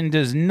protection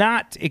does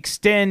not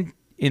extend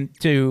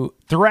into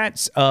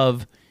threats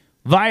of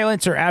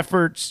violence or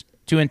efforts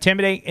to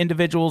intimidate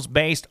individuals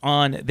based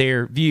on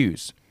their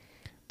views.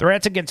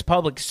 Threats against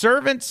public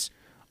servants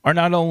are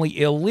not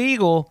only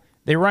illegal,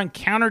 they run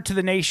counter to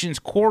the nation's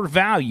core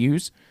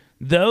values.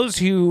 Those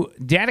who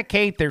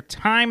dedicate their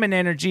time and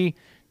energy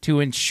to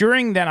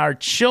ensuring that our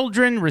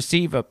children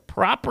receive a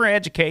proper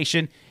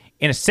education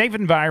in a safe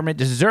environment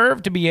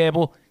deserve to be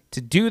able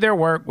to do their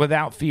work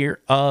without fear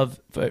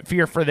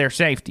for their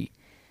safety.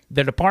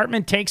 The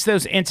department takes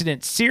those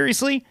incidents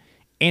seriously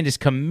and is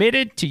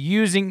committed to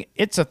using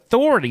its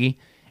authority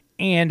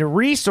and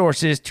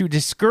resources to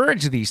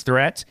discourage these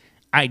threats,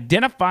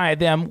 identify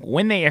them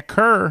when they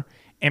occur,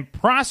 and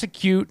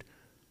prosecute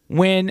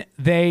when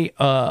they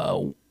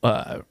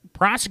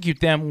prosecute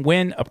them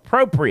when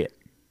appropriate.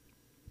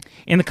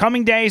 In the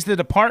coming days, the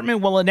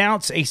department will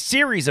announce a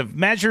series of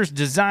measures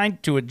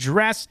designed to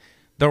address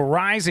the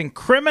rise in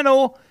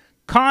criminal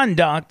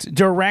conduct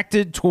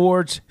directed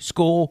towards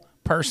school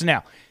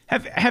personnel.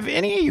 Have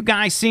any of you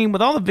guys seen,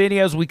 with all the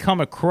videos we come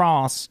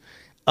across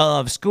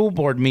of school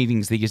board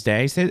meetings these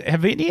days,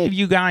 have any of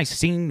you guys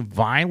seen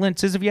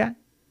violence as of yet?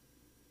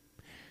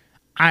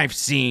 I've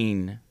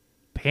seen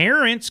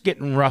parents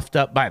getting roughed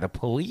up by the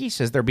police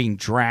as they're being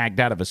dragged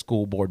out of a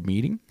school board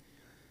meeting.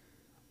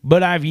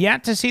 But I've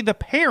yet to see the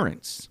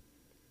parents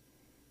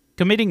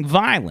committing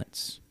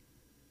violence.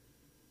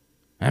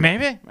 And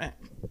maybe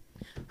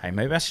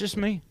that's just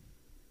me.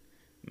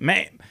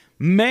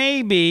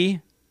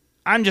 Maybe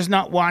I'm just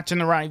not watching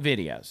the right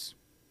videos.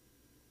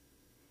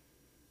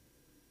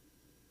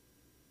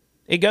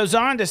 It goes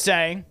on to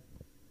say,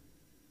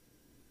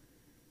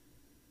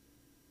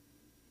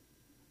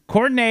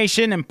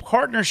 coordination and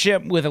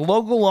partnership with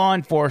local law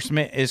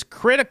enforcement is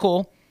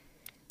critical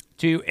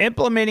to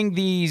implementing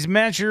these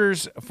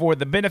measures for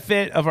the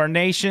benefit of our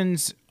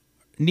nation's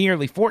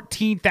nearly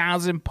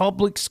 14,000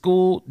 public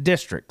school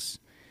districts.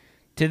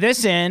 To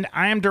this end,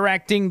 I am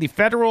directing the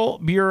Federal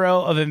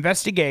Bureau of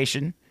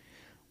Investigation,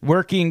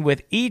 working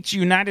with each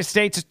United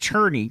States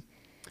attorney,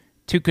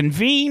 to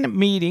convene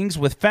meetings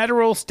with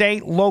federal,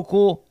 state,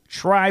 local,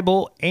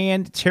 tribal,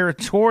 and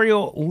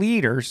territorial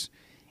leaders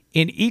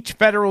in each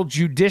federal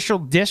judicial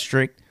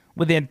district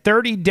within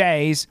 30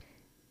 days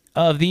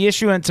of the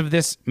issuance of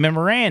this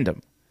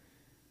memorandum.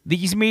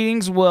 These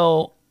meetings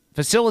will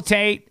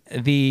facilitate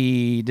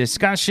the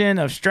discussion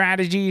of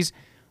strategies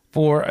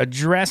for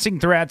addressing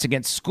threats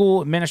against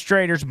school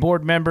administrators,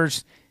 board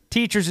members,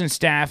 teachers, and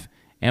staff,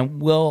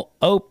 and will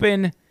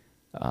open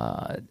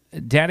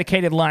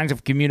dedicated lines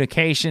of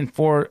communication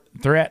for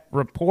threat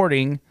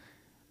reporting,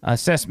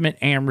 assessment,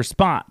 and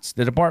response.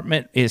 The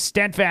department is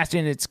steadfast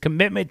in its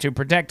commitment to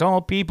protect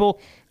all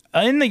people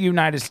in the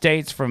United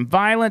States from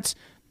violence,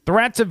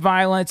 threats of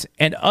violence,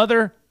 and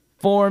other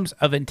forms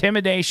of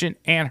intimidation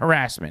and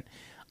harassment.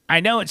 I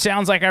know it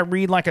sounds like I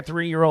read like a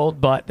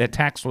 3-year-old, but the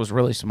text was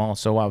really small,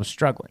 so I was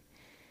struggling.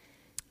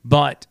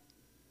 But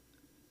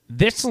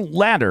this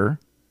letter,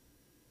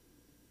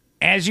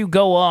 as you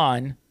go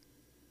on,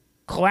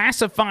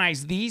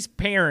 classifies these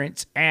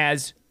parents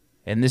as,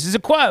 and this is a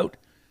quote,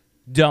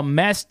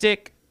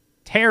 domestic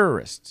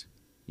terrorists.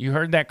 You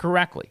heard that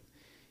correctly.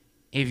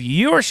 If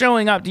you are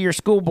showing up to your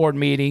school board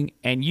meeting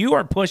and you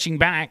are pushing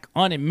back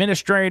on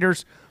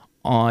administrators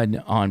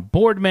on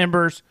board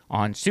members,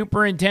 on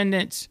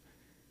superintendents.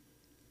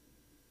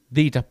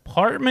 The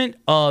Department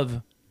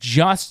of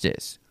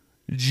Justice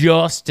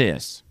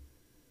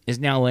is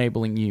now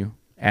labeling you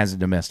as a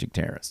domestic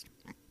terrorist.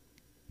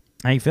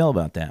 How you feel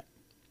about that?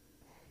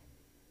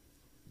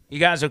 You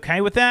guys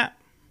okay with that?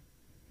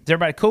 Is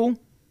everybody cool?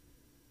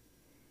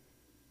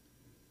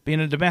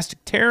 Being a domestic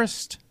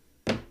terrorist?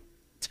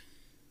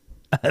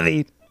 I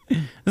mean, this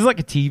is like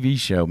a TV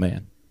show,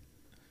 man.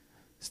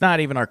 It's not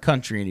even our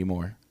country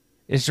anymore.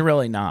 It's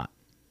really not.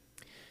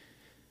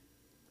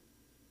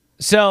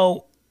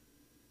 So,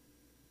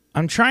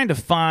 I'm trying to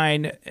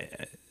find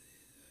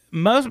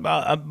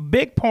a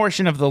big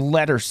portion of the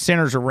letter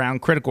centers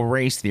around critical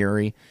race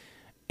theory.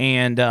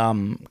 And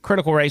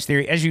critical race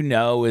theory, as you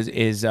know,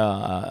 is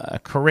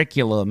a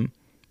curriculum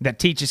that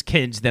teaches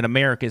kids that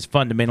America is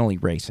fundamentally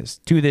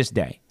racist to this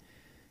day.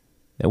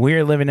 That we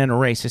are living in a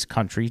racist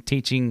country,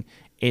 teaching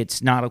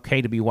it's not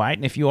okay to be white.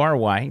 And if you are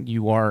white,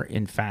 you are,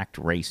 in fact,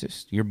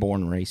 racist. You're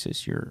born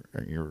racist. You're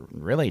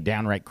really a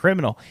downright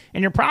criminal.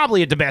 And you're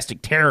probably a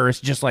domestic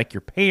terrorist just like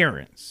your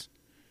parents.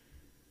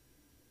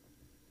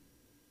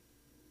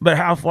 But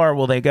how far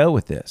will they go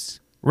with this?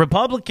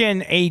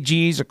 Republican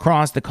AGs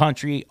across the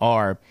country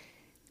are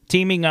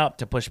teaming up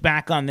to push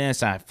back on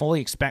this. I fully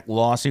expect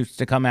lawsuits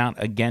to come out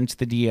against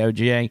the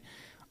DOJ.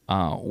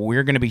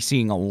 We're going to be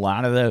seeing a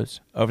lot of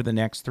those over the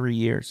next 3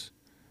 years.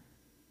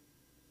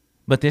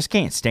 But this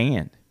can't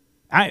stand.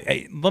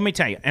 Let me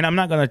tell you, and I'm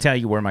not going to tell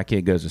you where my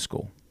kid goes to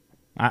school.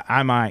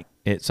 I might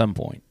at some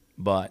point,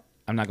 but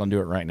I'm not going to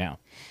do it right now.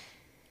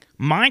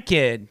 My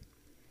kid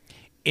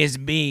is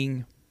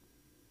being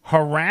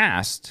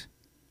harassed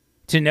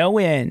to no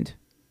end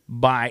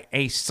by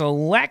a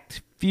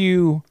select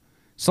few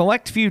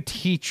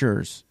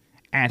teachers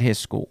at his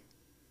school.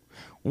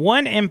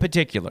 One in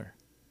particular,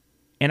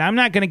 and I'm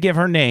not going to give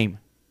her name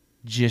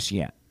just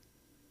yet,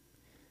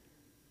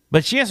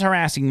 but she is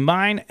harassing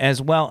mine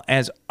as well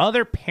as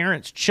other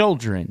parents'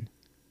 children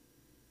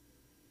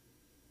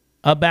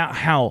about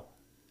how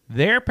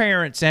their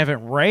parents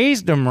haven't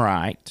raised them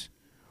right,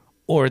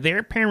 or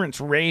their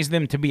parents raised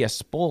them to be a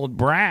spoiled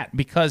brat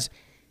because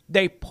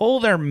they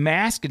pull their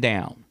mask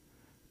down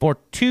for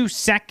 2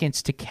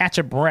 seconds to catch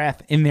a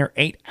breath in their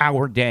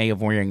 8-hour day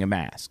of wearing a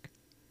mask.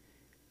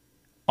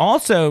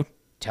 Also,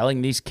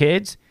 telling these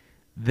kids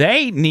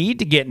they need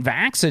to get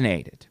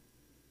vaccinated.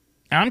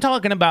 I'm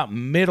talking about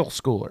middle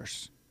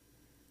schoolers.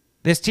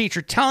 This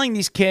teacher telling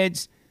these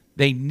kids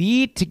they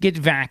need to get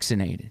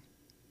vaccinated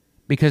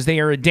because they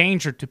are a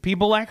danger to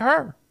people like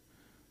her,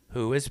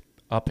 who is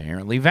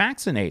apparently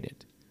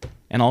vaccinated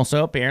and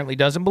also apparently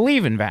doesn't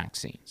believe in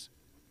vaccines.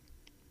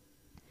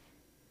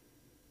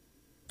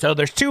 So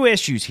there's two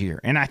issues here,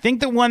 and I think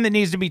the one that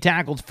needs to be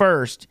tackled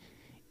first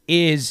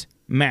is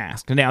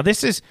mask. Now,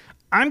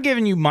 I'm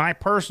giving you my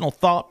personal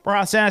thought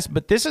process,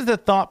 but this is the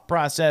thought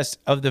process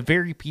of the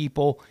very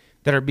people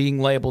that are being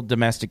labeled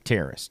domestic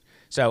terrorists.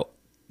 So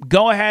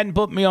go ahead and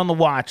put me on the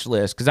watch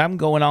list because I'm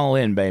going all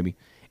in, baby.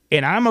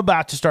 And I'm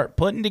about to start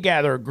putting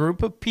together a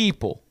group of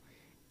people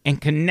and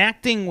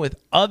connecting with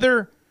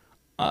other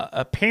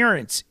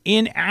parents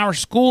in our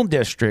school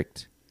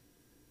district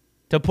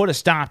to put a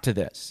stop to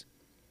this.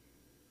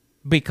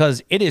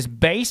 Because it is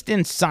based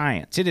in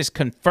science. It is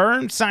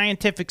confirmed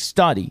scientific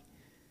study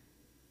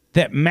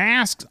that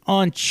masks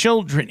on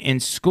children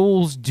in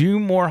schools do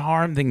more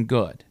harm than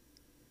good.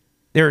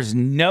 There is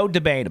no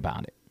debate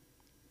about it.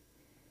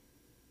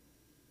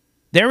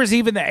 There was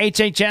even the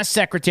HHS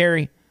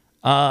secretary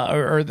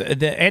or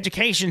the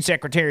education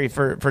secretary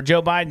for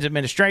Joe Biden's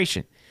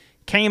administration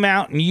came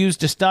out and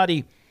used a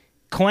study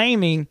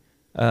claiming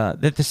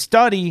that the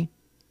study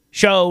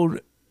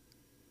showed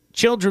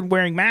children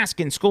wearing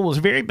masks in school is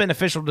very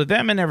beneficial to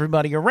them and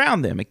everybody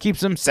around them. It keeps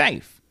them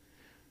safe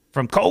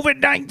from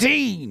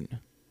COVID-19.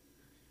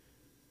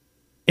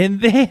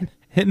 And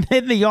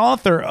then the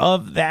author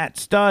of that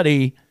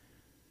study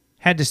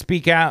had to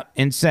speak out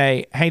and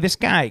say, hey, this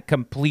guy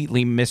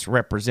completely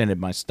misrepresented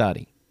my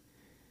study.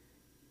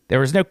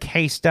 There was no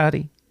case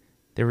study.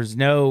 There was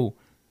no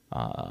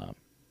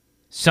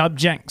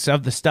subjects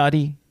of the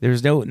study. There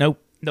was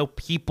no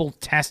people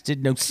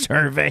tested, no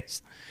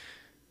surveys.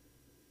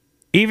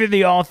 Even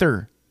the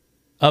author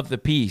of the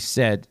piece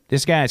said,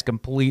 this guy is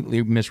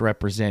completely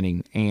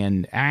misrepresenting,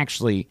 and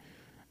actually,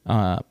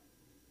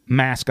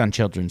 mask on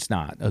children's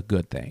not a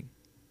good thing.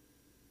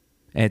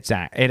 It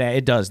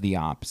does the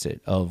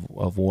opposite of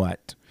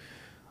what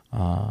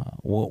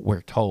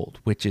we're told,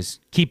 which is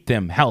keep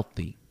them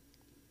healthy.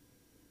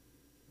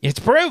 It's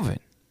proven.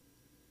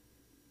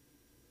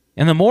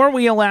 And the more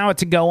we allow it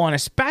to go on,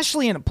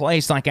 especially in a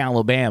place like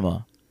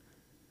Alabama,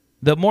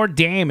 the more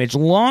damage,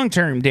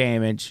 long-term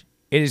damage,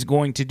 it is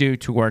going to do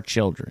to our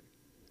children.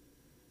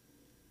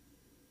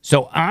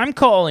 So I'm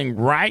calling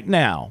right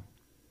now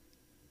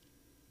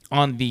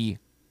on the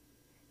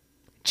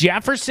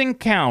Jefferson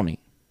County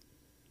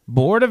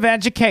Board of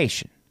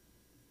Education,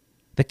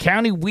 the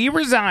county we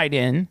reside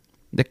in,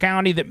 the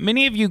county that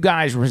many of you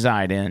guys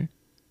reside in.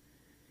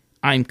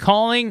 I'm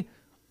calling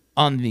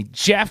on the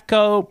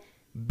Jeffco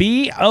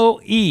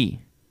BOE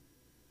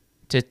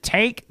to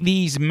take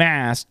these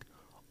masks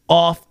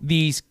off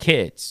these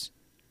kids.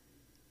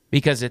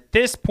 Because at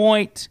this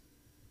point,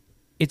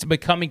 it's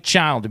becoming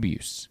child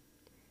abuse.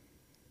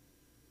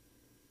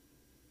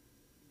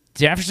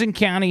 Jefferson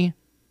County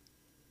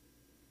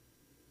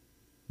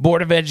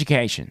Board of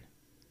Education,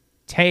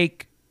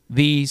 take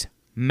these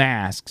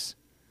masks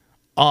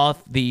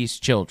off these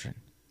children.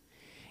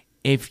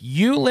 If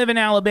you live in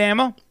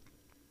Alabama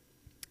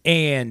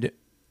and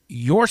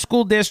your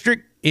school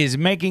district is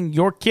making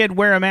your kid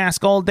wear a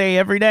mask all day,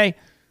 every day,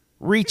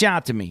 reach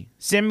out to me.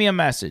 Send me a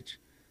message.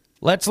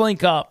 Let's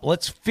link up.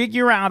 Let's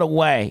figure out a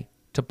way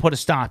to put a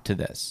stop to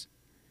this.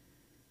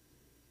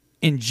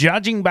 In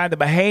judging by the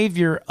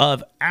behavior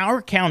of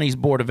our county's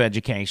Board of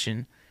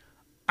Education,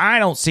 I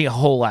don't see a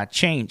whole lot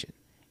changing.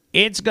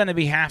 It's going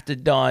to have to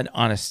done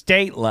on a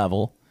state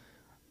level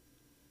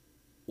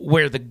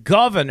where the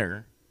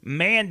governor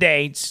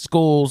mandates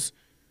schools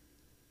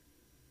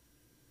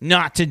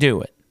not to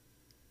do it.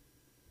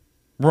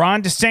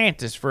 Ron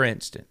DeSantis, for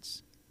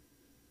instance,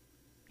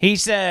 he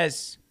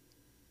says,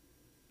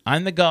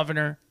 I'm the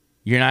governor.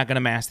 You're not going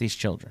to mask these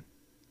children.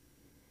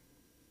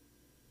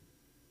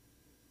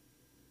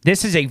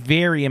 This is a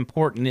very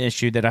important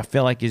issue that I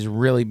feel like is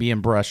really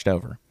being brushed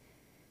over.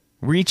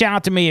 Reach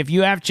out to me if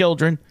you have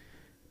children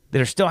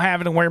that are still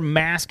having to wear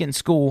masks in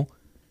school.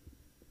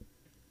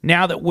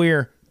 Now that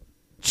we're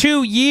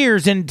 2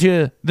 years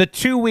into the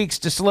 2 weeks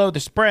to slow the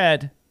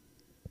spread,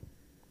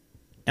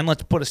 and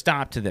let's put a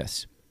stop to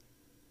this.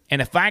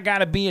 And if I got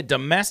to be a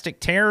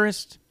domestic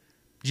terrorist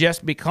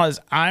just because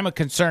I'm a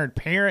concerned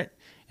parent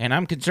and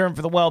I'm concerned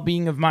for the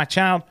well-being of my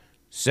child,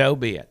 so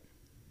be it.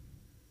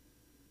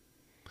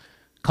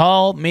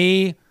 Call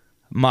me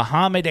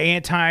Muhammad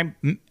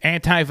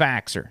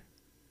anti-vaxxer.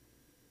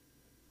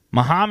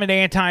 Muhammad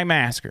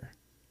anti-masker.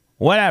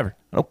 Whatever.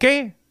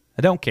 Okay?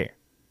 I don't care.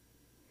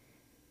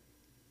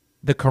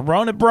 The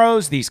Corona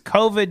bros, these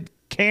COVID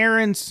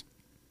Karens,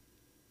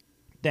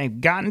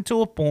 they've gotten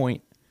to a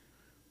point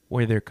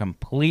where they have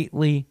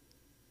completely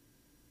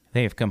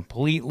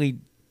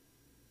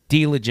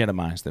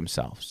delegitimized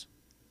themselves.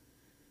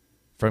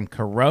 From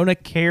Corona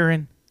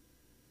Karen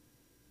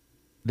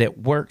that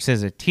works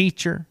as a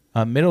teacher,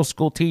 a middle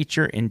school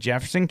teacher in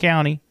Jefferson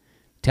County,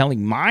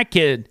 telling my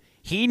kid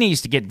he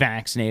needs to get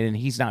vaccinated and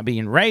he's not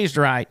being raised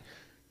right,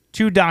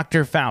 to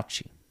Dr.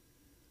 Fauci.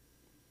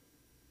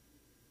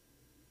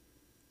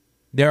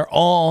 They're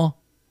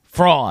all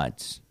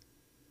frauds.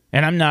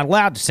 And I'm not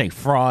allowed to say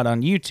fraud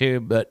on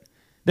YouTube, but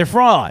they're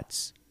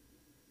frauds.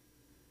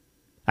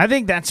 I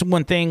think that's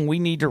one thing we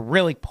need to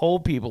really poll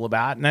people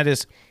about, and that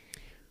is,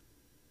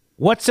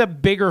 what's a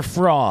bigger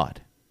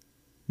fraud?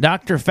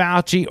 Dr.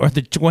 Fauci or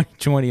the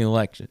 2020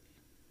 election?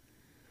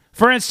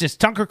 For instance,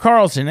 Tucker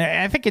Carlson,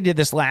 I think I did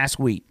this last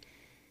week.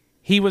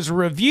 He was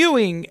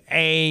reviewing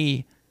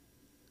an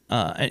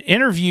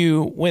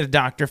interview with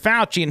Dr.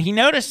 Fauci, and he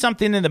noticed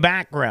something in the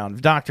background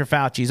of Dr.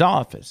 Fauci's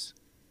office.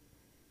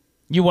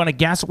 You want to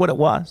guess what it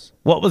was?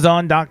 What was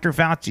on Dr.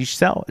 Fauci's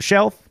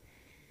shelf?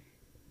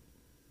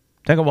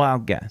 Take a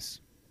wild guess.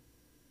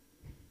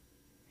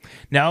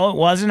 No, it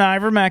wasn't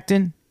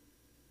ivermectin.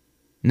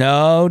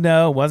 No,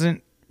 it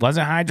wasn't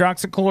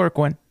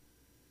hydroxychloroquine.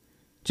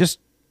 Just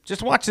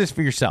watch this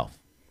for yourself.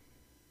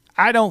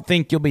 I don't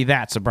think you'll be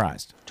that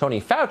surprised.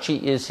 Tony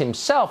Fauci is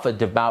himself a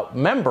devout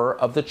member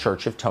of the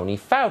Church of Tony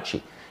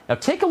Fauci. Now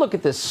take a look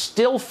at this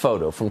still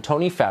photo from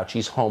Tony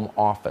Fauci's home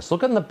office.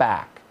 Look on the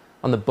back,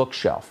 on the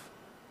bookshelf.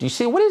 Do you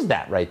see, what is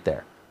that right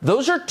there?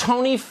 Those are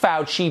Tony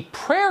Fauci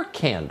prayer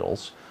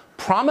candles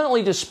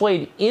prominently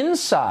displayed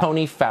inside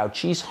Tony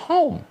Fauci's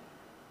home.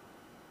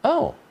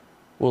 Oh,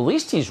 well, at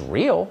least he's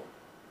real.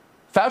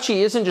 Fauci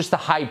isn't just the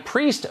high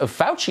priest of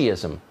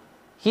Fauciism.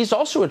 He's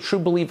also a true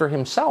believer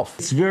himself.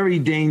 It's very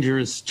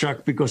dangerous,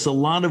 Chuck, because a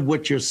lot of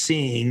what you're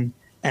seeing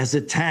as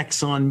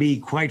attacks on me,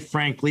 quite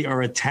frankly,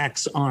 are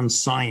attacks on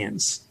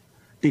science.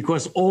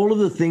 Because all of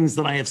the things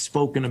that I have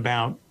spoken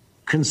about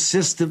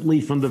consistently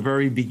from the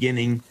very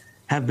beginning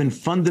have been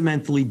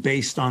fundamentally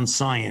based on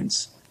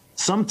science.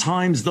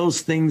 Sometimes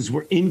those things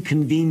were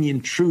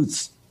inconvenient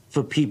truths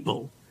for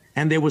people,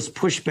 and there was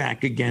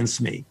pushback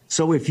against me.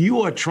 So if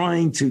you are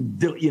trying to,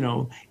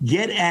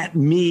 get at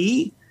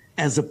me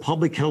as a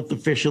public health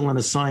official and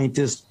a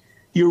scientist,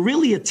 you're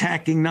really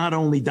attacking not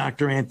only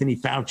Dr. Anthony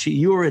Fauci,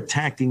 you're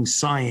attacking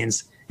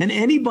science. And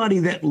anybody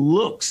that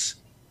looks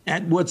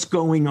at what's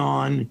going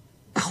on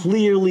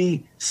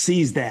clearly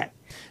sees that.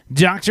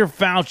 Dr.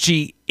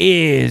 Fauci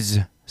is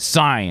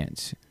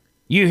science.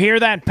 You hear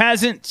that,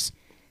 peasants?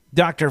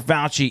 Dr.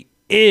 Fauci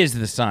is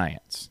the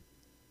science.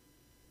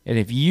 And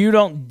if you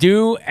don't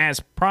do as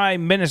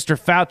Prime Minister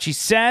Fauci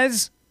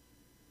says,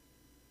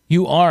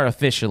 you are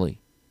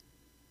officially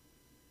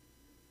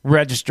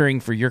registering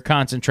for your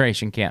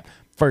concentration camp,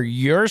 for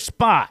your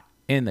spot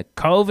in the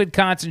COVID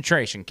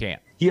concentration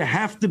camp. You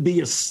have to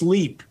be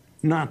asleep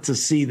not to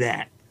see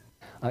that.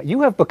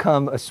 You have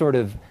become a sort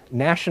of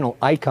national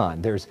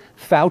icon. There's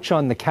Fauci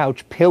on the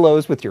couch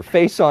pillows with your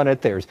face on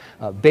it. There's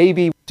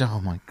baby.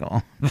 Oh, my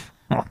God.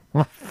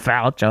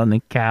 Fauci on the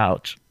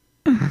couch.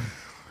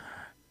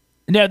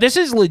 No, this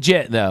is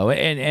legit, though,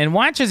 and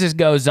watch as this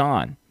goes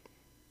on.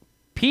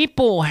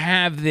 People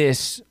have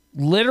this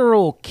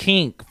literal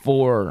kink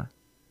for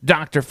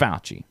Dr.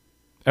 Fauci.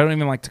 I don't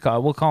even like to call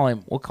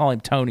it. We'll call him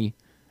Tony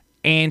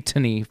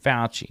Anthony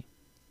Fauci.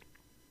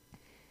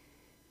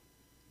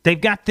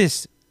 They've got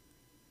this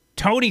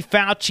Tony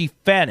Fauci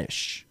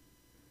fetish.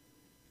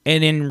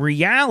 And in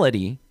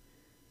reality,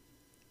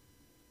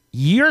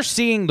 you're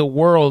seeing the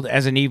world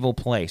as an evil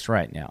place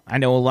right now. I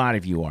know a lot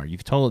of you are.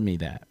 You've told me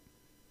that.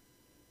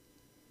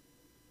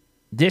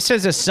 This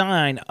is a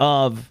sign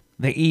of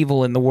the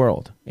evil in the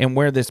world and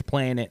where this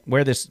planet,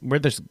 where this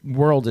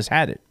world is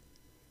headed,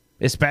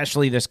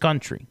 especially this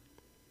country.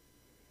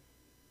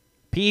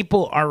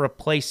 People are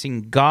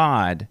replacing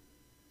God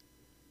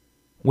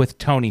with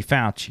Tony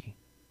Fauci.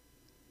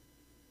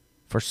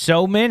 For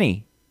so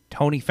many,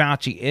 Tony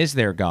Fauci is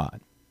their God.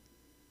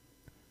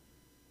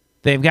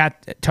 They've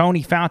got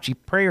Tony Fauci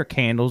prayer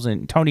candles,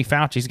 and Tony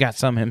Fauci's got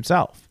some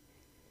himself.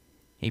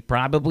 He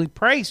probably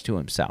prays to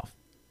himself.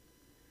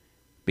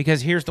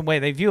 Because here's the way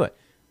they view it.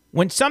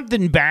 When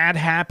something bad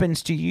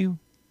happens to you,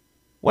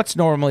 what's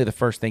normally the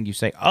first thing you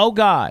say? Oh,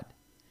 God.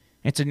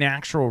 It's a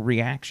natural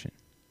reaction.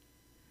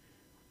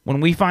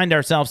 When we find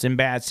ourselves in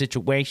bad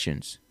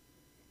situations,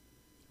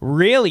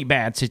 really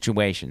bad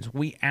situations,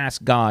 we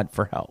ask God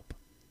for help.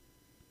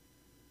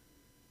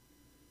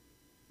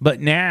 But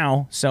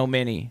now, so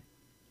many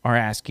are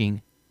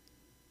asking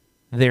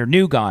their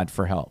new God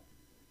for help.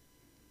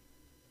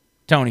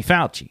 Tony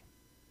Fauci.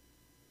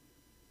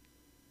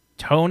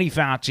 Tony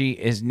Fauci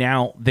is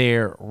now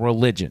their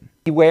religion.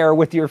 Wear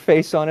with your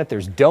face on it.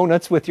 There's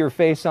donuts with your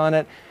face on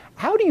it.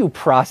 How do you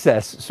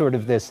process sort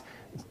of this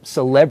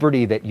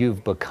celebrity that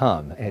you've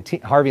become?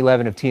 Harvey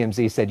Levin of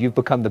TMZ said you've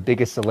become the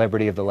biggest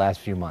celebrity of the last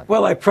few months.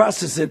 Well, I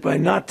process it by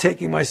not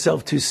taking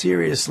myself too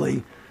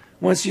seriously.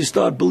 Once you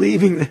start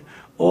believing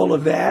all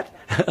of that,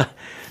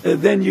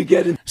 then you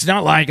get it. It's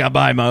not like I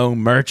buy my own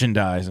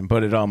merchandise and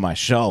put it on my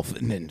shelf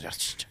and then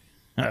just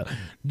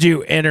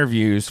do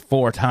interviews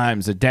 4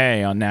 times a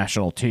day on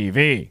national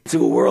TV.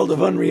 To a world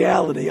of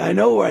unreality. I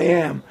know who I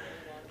am.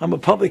 I'm a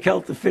public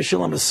health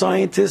official. I'm a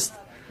scientist.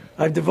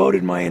 I've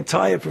devoted my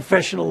entire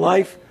professional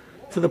life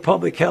to the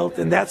public health,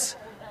 and that's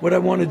what I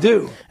want to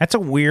do. That's a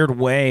weird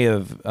way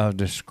of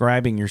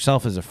describing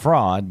yourself as a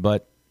fraud,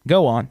 but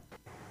go on.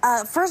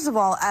 First of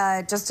all,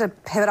 just to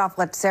pivot off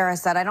what Sarah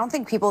said, I don't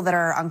think people that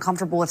are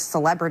uncomfortable with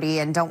celebrity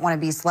and don't want to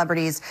be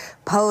celebrities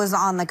pose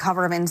on the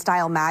cover of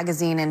InStyle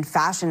magazine and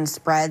fashion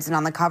spreads and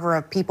on the cover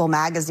of People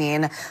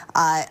magazine.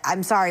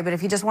 I'm sorry, but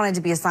if he just wanted to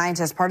be a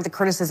scientist, part of the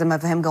criticism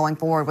of him going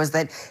forward was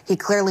that he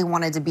clearly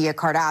wanted to be a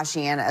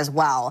Kardashian as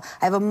well.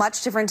 I have a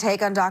much different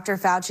take on Dr.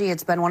 Fauci.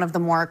 It's been one of the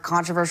more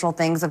controversial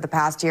things of the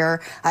past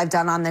year I've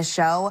done on this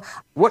show.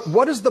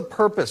 What is the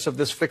purpose of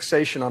this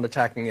fixation on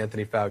attacking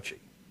Anthony Fauci?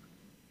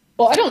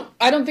 Well,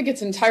 I don't think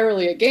it's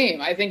entirely a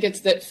game. I think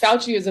it's that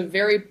Fauci is a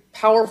very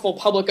powerful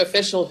public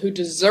official who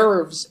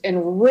deserves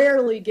and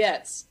rarely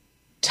gets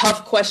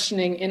tough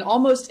questioning in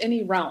almost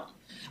any realm.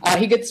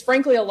 He gets,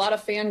 frankly, a lot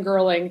of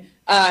fangirling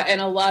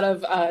and a lot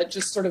of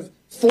just sort of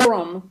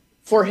forum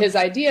for his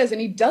ideas, and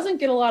he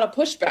doesn't get a lot of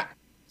pushback.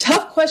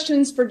 Tough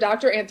questions for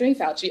Dr. Anthony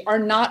Fauci are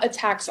not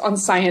attacks on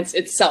science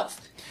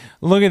itself.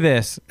 Look at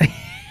this.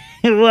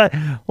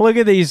 Look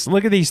at these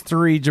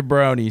 3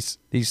 jabronis,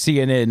 these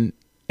CNN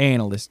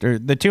analyst, or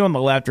the 2 on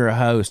the left are a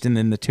host, and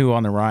then the 2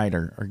 on the right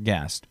are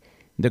guest.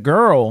 The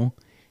girl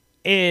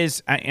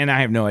is, and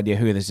I have no idea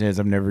who this is,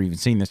 I've never even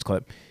seen this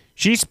clip.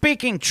 She's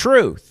speaking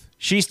truth.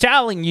 She's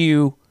telling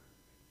you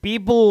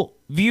people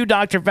view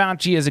Dr.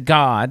 Fauci as a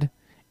god,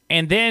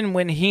 and then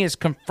when he is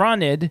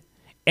confronted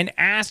and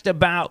asked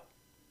about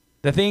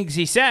the things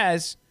he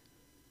says,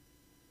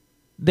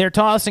 they're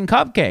tossing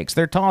cupcakes.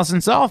 They're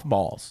tossing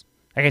softballs.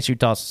 I guess you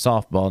toss a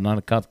softball, not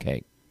a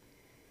cupcake.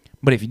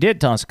 But if you did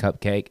toss a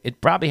cupcake,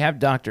 it'd probably have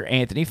Dr.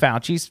 Anthony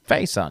Fauci's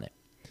face on it.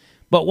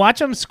 But watch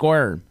them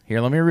squirm.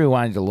 Here, let me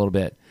rewind it a little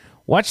bit.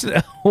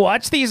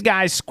 Watch these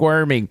guys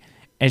squirming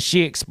as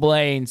she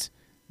explains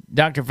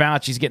Dr.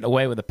 Fauci's getting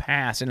away with a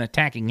pass, and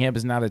attacking him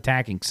is not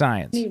attacking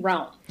science.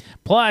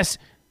 Plus,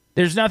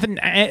 there's nothing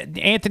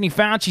Anthony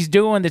Fauci's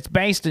doing that's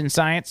based in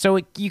science, so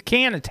you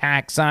can't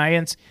attack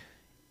science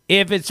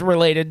if it's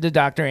related to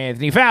Dr.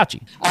 Anthony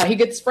Fauci. He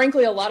gets,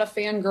 frankly, a lot of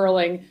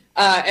fangirling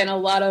and a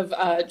lot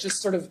of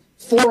just sort of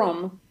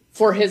forum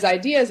for his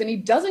ideas, and he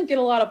doesn't get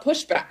a lot of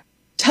pushback.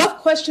 Tough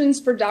questions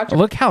for Dr.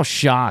 Look how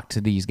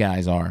shocked these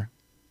guys are.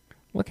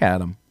 Look at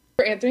them.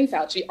 Anthony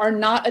Fauci are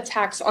not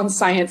attacks on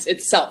science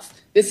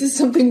itself. This is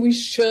something we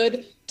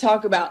should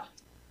talk about.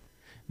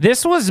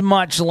 This was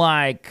much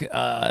like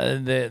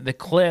the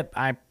clip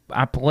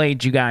I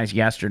played you guys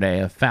yesterday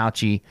of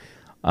Fauci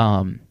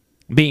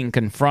being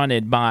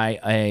confronted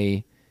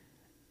by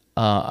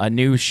a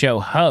news show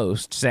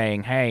host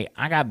saying, hey,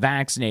 I got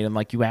vaccinated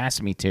like you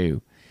asked me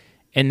to,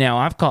 and now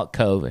I've caught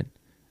COVID.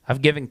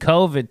 I've given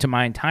COVID to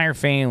my entire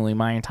family,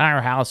 my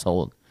entire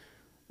household.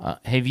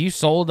 Have you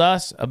sold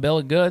us a bill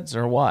of goods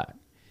or what?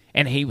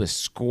 And he was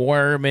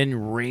squirming,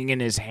 wringing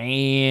his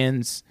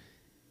hands.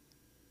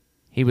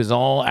 He was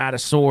all out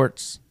of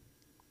sorts.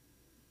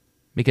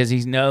 because he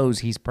knows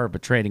he's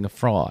perpetrating a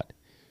fraud.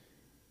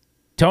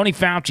 Tony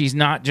Fauci's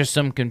not just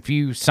some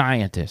confused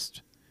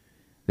scientist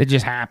that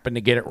just happened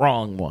to get it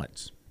wrong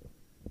once.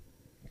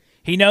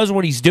 He knows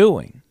what he's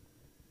doing.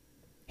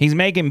 He's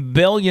making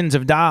billions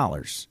of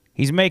dollars.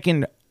 He's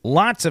making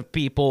lots of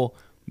people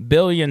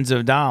billions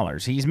of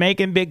dollars. He's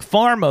making Big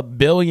Pharma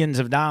billions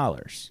of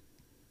dollars.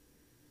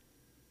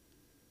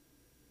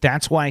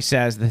 That's why he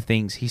says the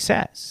things he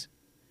says.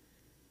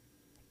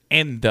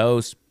 And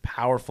those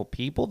powerful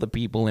people, the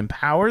people in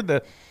power,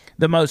 the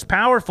most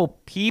powerful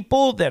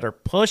people that are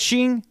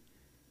pushing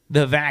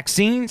the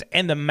vaccines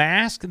and the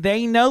mask,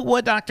 they know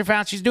what Dr.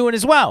 Fauci's doing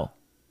as well.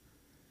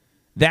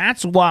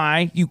 That's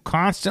why you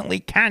constantly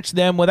catch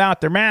them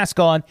without their mask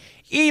on,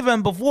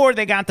 even before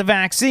they got the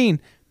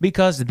vaccine,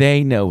 because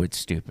they know it's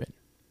stupid.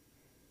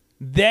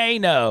 They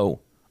know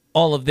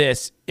all of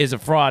this is a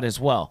fraud as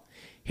well.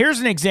 Here's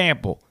an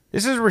example.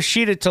 This is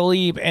Rashida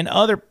Tlaib and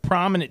other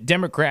prominent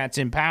Democrats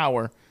in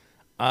power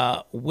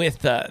with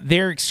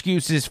their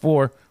excuses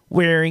for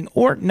wearing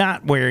or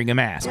not wearing a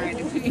mask.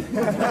 Brandy's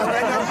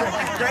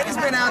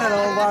been out at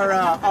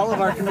all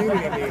of our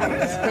community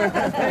meetings.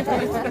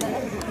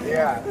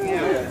 Yeah,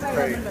 it's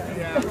great.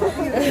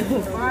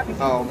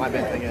 Oh, my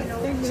bad again.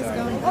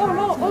 Sorry.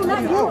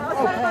 Not you.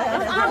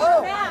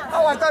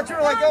 Oh, I thought you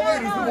were like, oh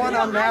wait, he's the one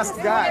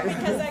unmasked guy.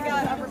 Because I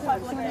got a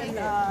Republican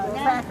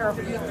cracker.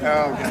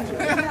 Oh,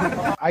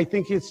 gotcha. I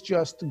think it's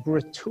just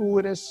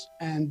gratuitous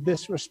and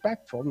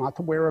disrespectful not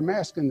to wear a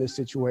mask in this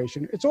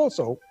situation. It's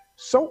also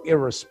so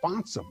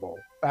irresponsible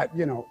that,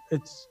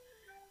 it's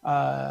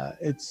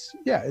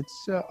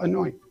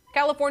annoying.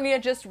 California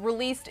just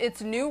released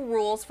its new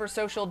rules for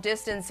social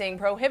distancing,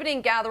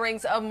 prohibiting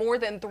gatherings of more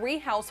than 3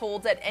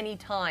 households at any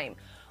time.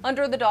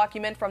 Under the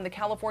document from the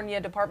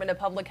California Department of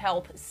Public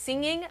Health,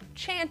 singing,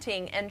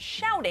 chanting, and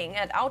shouting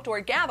at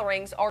outdoor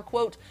gatherings are,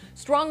 quote,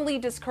 strongly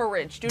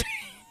discouraged.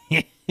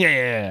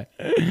 Yeah.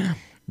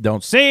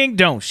 Don't sing,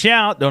 don't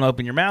shout, don't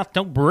open your mouth,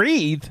 don't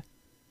breathe.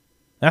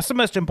 That's the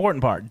most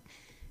important part.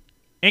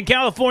 In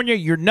California,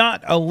 you're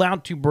not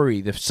allowed to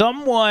breathe. If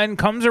someone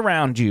comes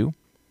around you,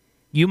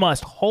 you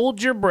must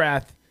hold your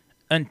breath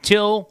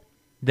until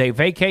they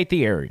vacate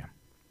the area,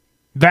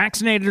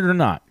 vaccinated or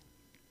not.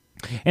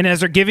 And as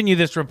they're giving you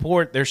this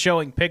report, they're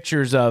showing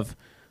pictures of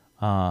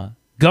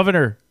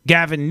Governor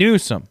Gavin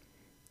Newsom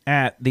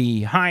at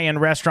the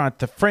high-end restaurant,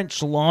 the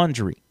French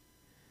Laundry,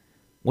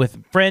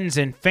 with friends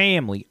and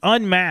family,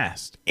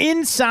 unmasked,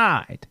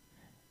 inside,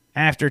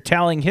 after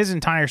telling his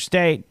entire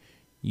state,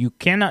 you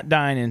cannot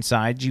dine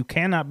inside, you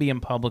cannot be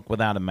in public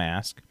without a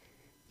mask,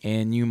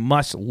 and you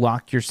must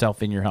lock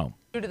yourself in your home.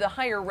 Due to the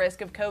higher risk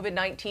of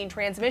COVID-19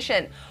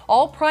 transmission,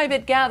 all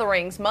private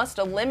gatherings must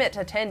limit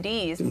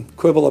attendees.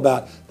 Quibble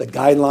about the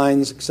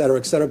guidelines, et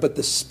cetera, but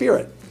the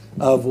spirit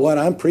of what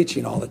I'm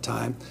preaching all the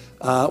time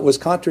was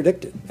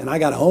contradicted, and I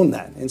got to own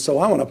that. And so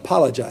I want to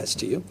apologize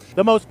to you.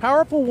 The most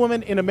powerful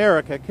woman in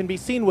America can be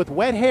seen with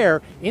wet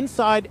hair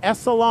inside a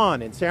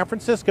salon in San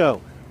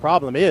Francisco.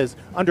 Problem is,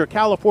 under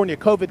California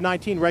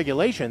COVID-19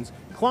 regulations,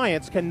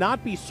 clients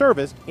cannot be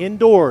serviced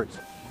indoors.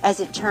 As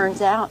it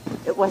turns out,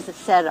 it was a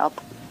setup.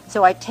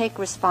 So I take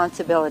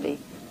responsibility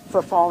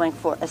for falling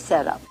for a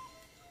setup.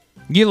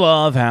 You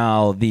love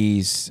how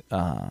these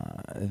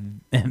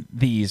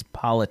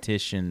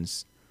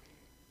politicians,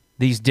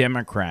 these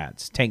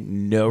Democrats, take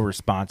no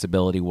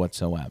responsibility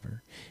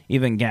whatsoever.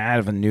 Even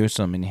Gavin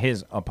Newsom, in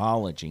his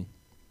apology,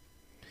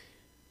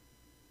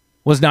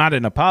 was not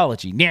an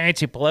apology.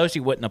 Nancy Pelosi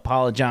wouldn't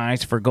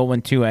apologize for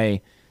going to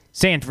a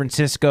San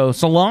Francisco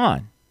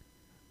salon.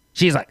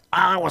 She's like,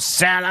 I was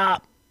set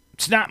up.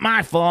 It's not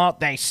my fault.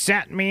 They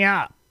set me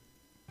up.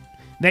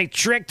 They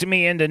tricked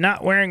me into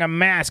not wearing a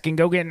mask and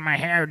go getting my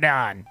hair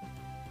done.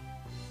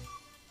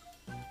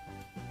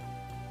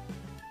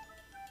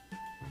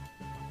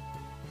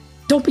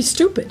 Don't be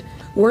stupid.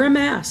 Wear a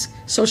mask.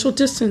 Social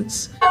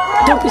distance.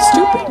 Don't be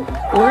stupid.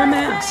 Wear a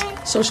mask.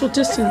 Social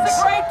distance. It's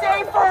a great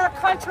day for our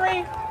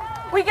country.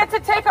 We get to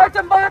take our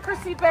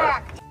democracy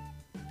back.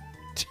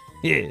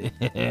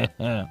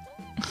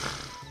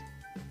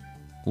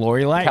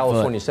 Lori Lightfoot.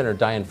 California Senator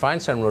Dianne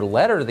Feinstein wrote a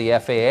letter to the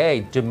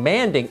FAA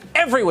demanding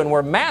everyone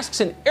wear masks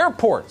in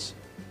airports.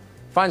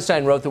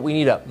 Feinstein wrote that we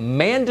need a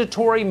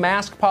mandatory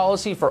mask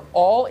policy for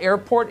all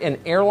airport and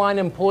airline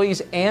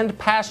employees and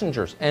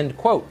passengers, end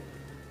quote.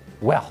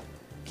 Well,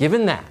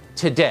 given that,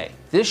 today,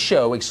 this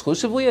show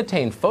exclusively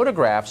obtained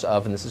photographs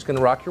of, and this is going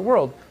to rock your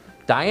world,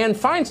 Dianne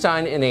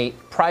Feinstein in a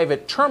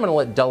private terminal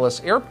at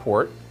Dulles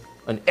Airport,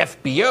 an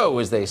FBO,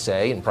 as they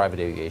say in private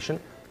aviation,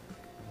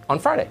 on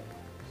Friday.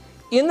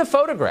 In the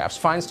photographs,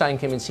 Feinstein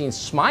can be seen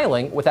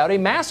smiling without a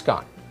mask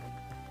on.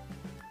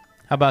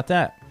 How about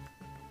that?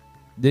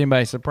 Is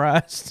anybody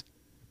surprised?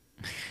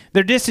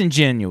 They're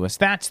disingenuous.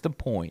 That's the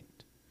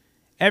point.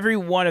 Every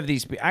one of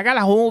these people, I got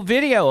a whole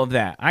video of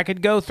that. I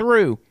could go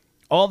through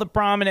all the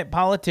prominent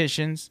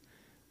politicians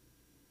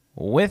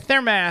with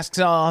their masks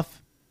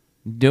off,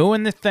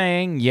 doing the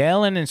thing,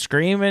 yelling and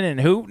screaming and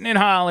hooting and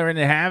hollering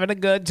and having a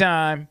good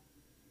time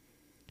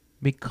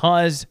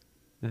because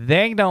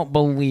they don't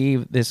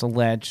believe this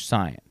alleged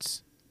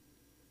science.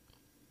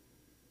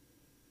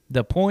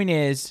 The point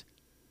is,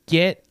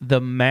 get the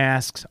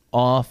masks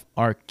off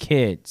our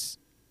kids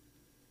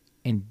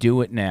and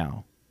do it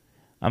now.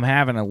 I'm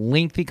having a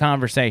lengthy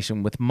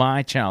conversation with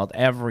my child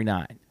every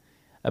night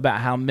about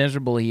how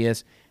miserable he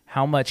is,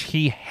 how much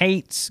he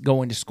hates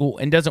going to school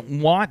and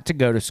doesn't want to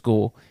go to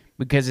school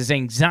because his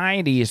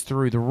anxiety is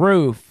through the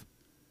roof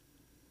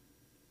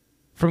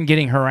from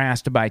getting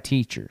harassed by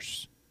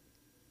teachers.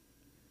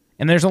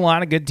 And there's a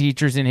lot of good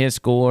teachers in his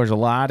school. There's a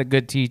lot of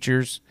good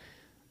teachers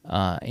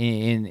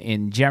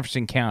in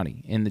Jefferson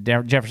County, in the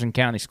Jefferson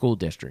County School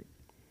District.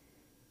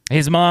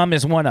 His mom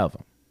is one of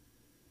them.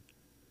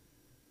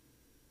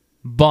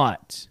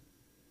 But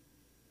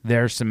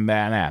there's some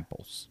bad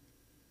apples.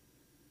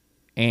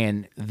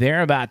 And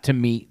they're about to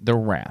meet the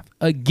wrath.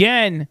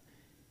 Again,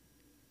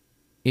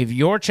 if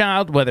your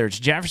child, whether it's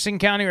Jefferson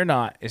County or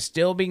not, is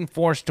still being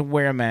forced to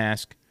wear a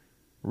mask,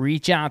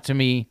 reach out to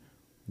me.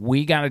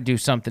 We got to do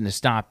something to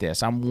stop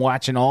this. I'm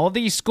watching all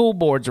these school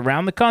boards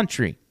around the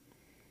country,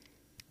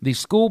 these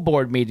school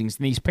board meetings,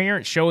 and these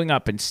parents showing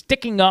up and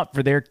sticking up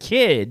for their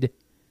kid.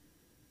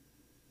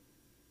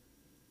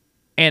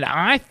 And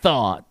I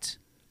thought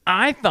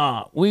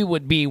we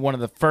would be one of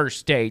the first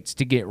states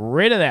to get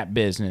rid of that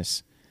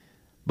business.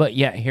 But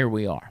yet here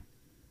we are,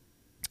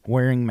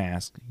 wearing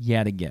masks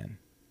yet again.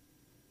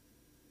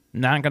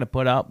 Not going to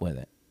put up with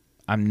it.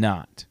 I'm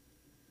not.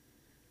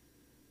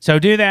 So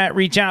do that.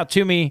 Reach out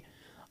to me,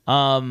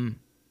 and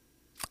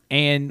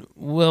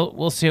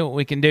we'll see what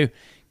we can do.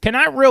 Can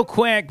I real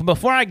quick,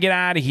 before I get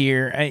out of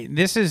here,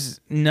 this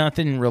is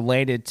nothing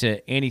related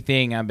to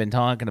anything I've been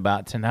talking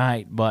about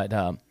tonight, but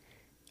I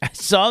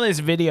saw this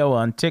video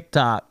on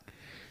TikTok,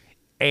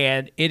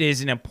 and it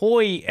is an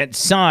employee at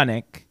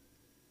Sonic,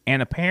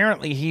 and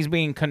apparently he's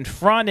being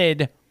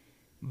confronted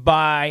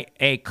by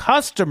a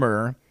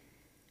customer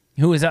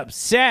who is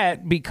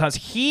upset because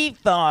he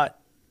thought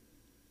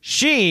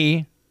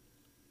she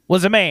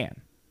was a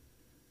man.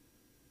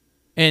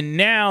 And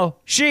now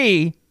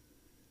she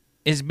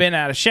is bent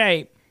out of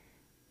shape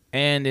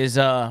and is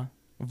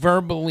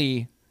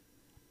verbally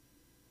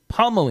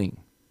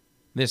pummeling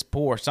this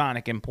poor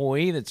Sonic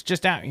employee that's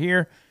just out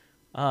here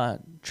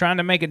trying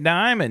to make a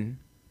dime and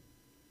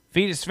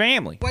feed his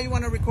family. Why you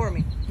want to record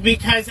me?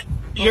 Because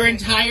your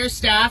entire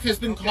staff has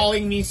been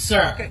calling me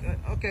sir.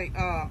 Okay.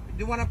 Do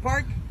you want to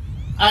park?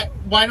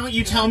 Why don't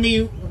you tell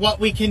me what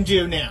we can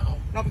do now?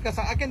 No, because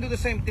I can do the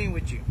same thing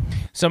with you.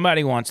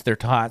 Somebody wants their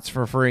tots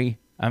for free.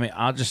 I mean,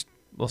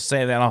 we'll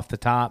say that off the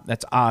top.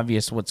 That's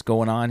obvious what's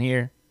going on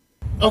here.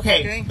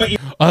 Okay. But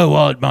I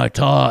want my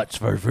tots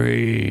for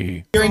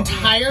free. Your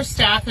entire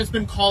staff has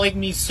been calling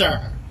me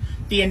sir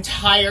the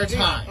entire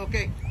time.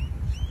 Okay.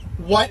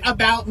 What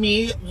about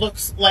me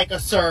looks like a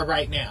sir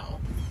right now?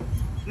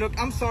 Look,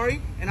 I'm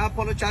sorry, and I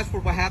apologize for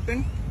what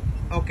happened.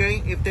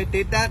 Okay, if they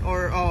did that,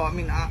 or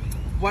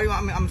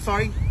I'm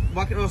sorry.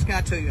 What else can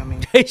I tell you? I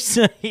mean,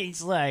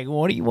 he's like,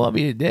 what do you want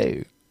me to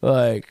do?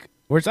 Like,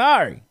 we're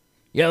sorry.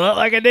 You look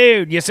like a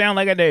dude. You sound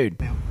like a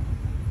dude.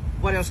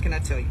 What else can I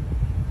tell you?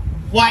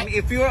 What? I mean,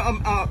 if you're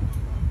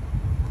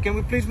can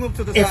we please move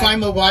to the side? If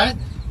I'm a what?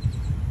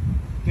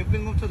 Can you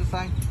please move to the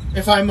side?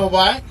 If I'm a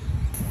what?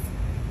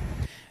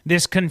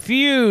 This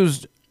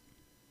confused,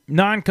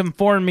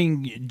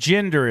 non-conforming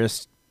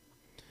genderist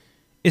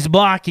is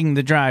blocking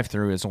the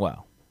drive-thru as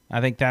well. I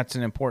think that's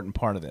an important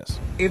part of this.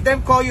 If they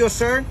call you a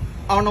sir,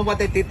 I don't know what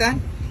they did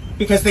then.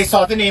 Because they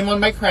saw the name on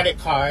my credit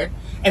card,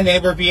 and they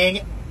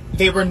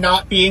were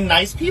not being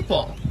nice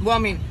people. Well, I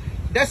mean,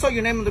 that's all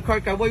your name on the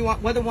credit card.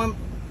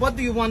 What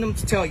do you want them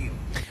to tell you?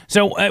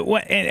 So,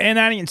 and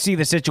I didn't see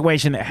the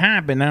situation that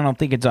happened. I don't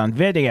think it's on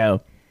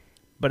video.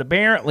 But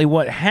apparently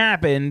what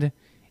happened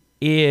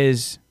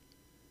is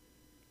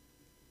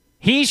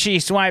she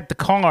swiped the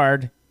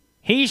card.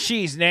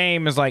 She's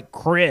name is like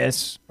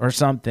Chris or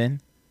something.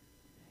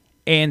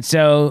 And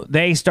so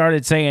they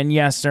started saying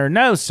yes sir,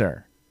 no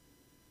sir.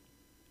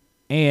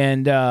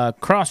 And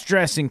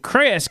cross-dressing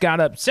Chris got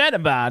upset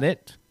about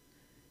it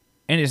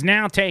and is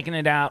now taking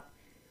it out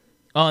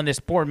on this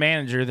poor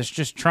manager that's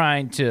just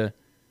trying to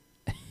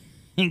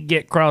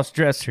get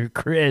cross-dresser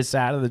Chris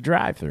out of the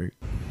drive-thru.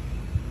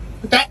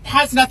 That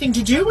has nothing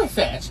to do with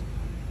it.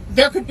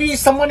 There could be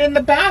someone in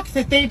the back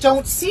that they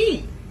don't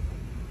see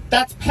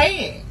that's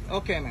paying.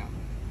 Okay, ma'am.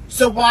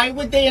 So why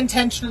would they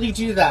intentionally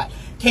do that?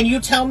 Can you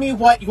tell me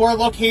what your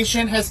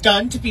location has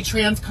done to be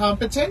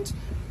trans-competent?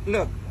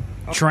 Look.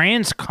 Okay.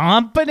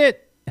 Trans-competent?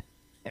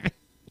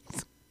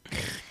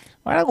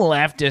 Why do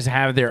leftists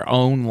have their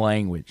own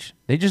language?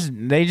 They just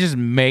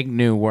make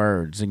new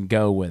words and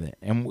go with it.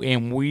 And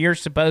we're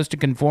supposed to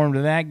conform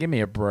to that? Give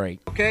me a break.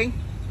 Okay?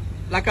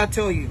 Like I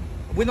tell you,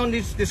 we don't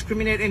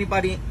discriminate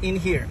anybody in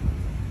here.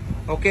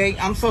 Okay?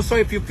 I'm so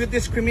sorry if you feel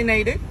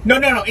discriminated.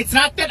 No. It's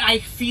not that I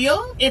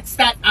feel. It's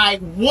that I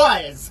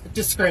was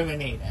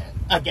discriminated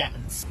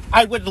against.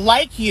 I would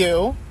like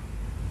you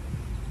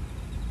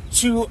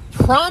to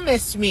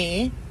promise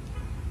me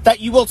that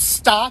you will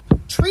stop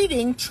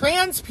treating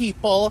trans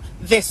people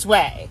this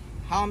way.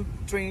 How I'm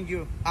treating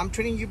you? I'm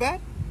treating you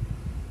bad?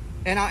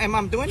 And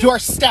I'm doing your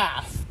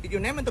staff. Your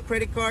name on the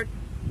credit card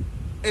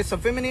is a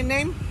feminine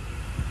name?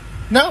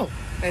 No.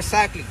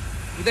 Exactly.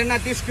 They're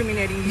not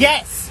discriminating you.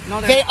 Yes, no,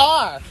 they not.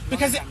 are.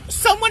 Because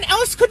someone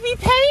else could be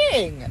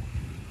paying.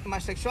 My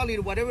sexuality,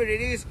 whatever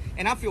it is,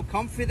 and I feel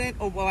confident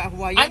of who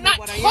I am. I'm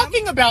not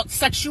talking about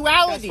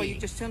sexuality. That's what you're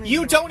just telling me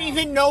you right don't now.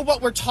 even know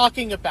what we're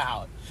talking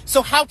about.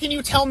 So how can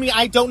you tell me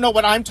I don't know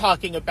what I'm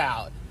talking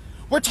about?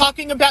 We're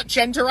talking about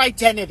gender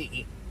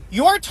identity.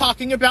 You're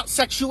talking about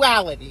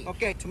sexuality.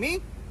 Okay, to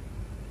me,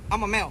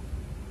 I'm a male.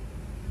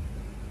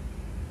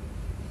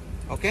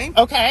 Okay?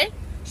 Okay.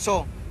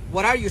 So,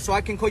 what are you? So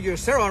I can call you a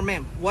sir or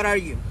ma'am. What are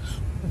you?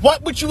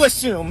 What would you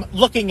assume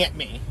looking at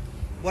me?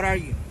 What are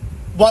you?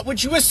 What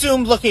would you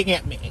assume looking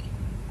at me?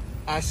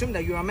 I assume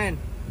that you're a man.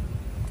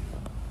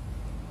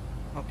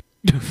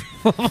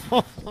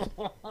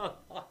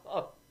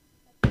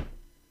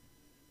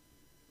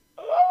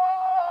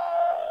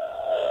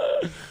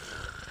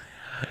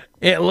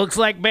 It looks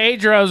like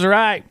Pedro's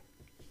right.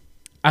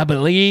 I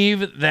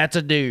believe that's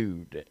a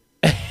dude.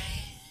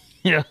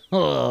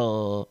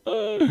 Look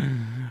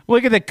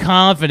at the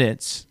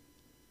confidence.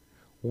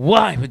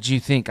 Why would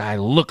you think I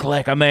look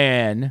like a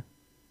man?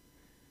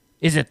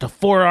 Is it the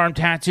forearm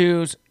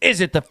tattoos? Is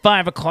it the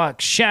 5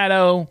 o'clock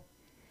shadow?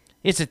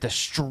 Is it the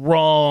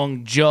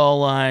strong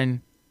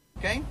jawline?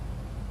 Okay?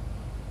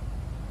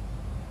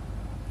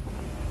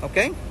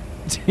 Okay?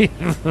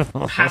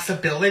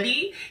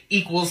 Possibility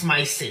equals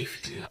my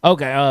safety.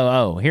 Okay.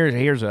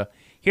 Here's a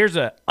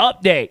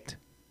update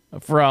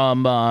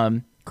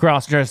from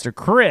crossdresser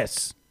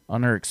Chris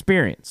on her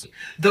experience.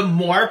 The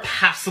more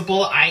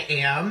passable I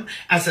am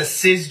as a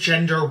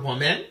cisgender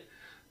woman,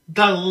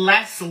 the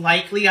less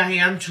likely I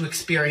am to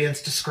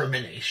experience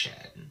discrimination.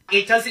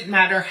 It doesn't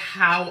matter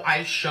how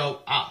I show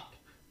up.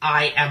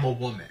 I am a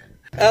woman.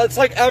 It's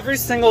like every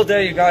single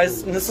day, you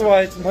guys, and this is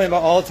why I complain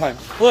about all the time.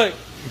 Look,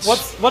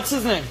 what's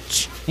his name?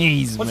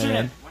 Jeez, What's your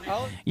man.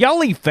 name? Y'all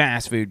leave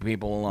fast food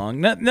people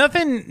alone.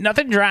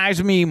 Nothing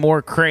drives me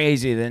more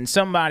crazy than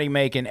somebody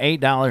making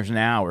 $8 an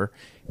hour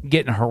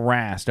getting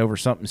harassed over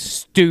something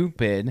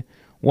stupid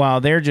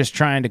while they're just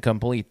trying to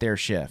complete their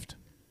shift.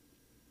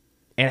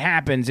 It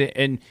happens,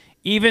 and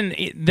even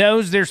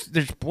those, there's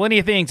plenty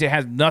of things that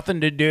has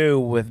nothing to do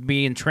with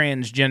being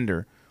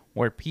transgender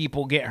where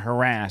people get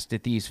harassed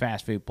at these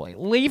fast food places.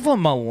 Leave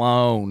them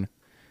alone.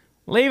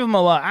 Leave them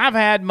alone. I've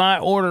had my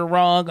order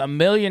wrong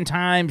 1,000,000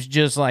 times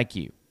just like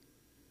you.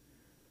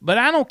 But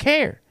I don't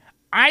care.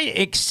 I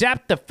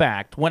accept the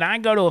fact when I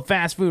go to a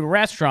fast food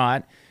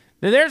restaurant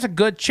that there's a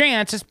good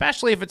chance,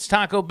 especially if it's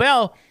Taco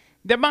Bell,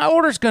 that my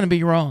order's going to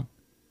be wrong.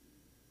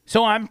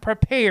 So I'm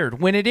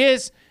prepared. When it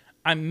is,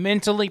 I'm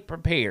mentally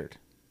prepared.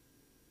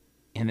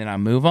 And then I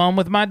move on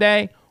with my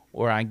day,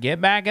 or I get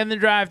back in the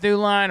drive-thru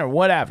line or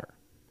whatever.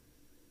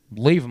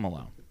 Leave them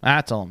alone.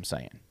 That's all I'm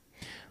saying.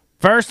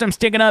 First, I'm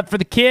sticking up for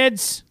the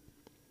kids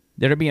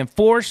that are being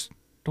forced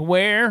to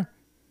wear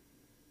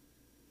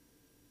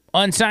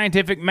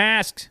unscientific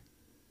masks.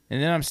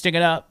 And then I'm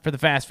sticking up for the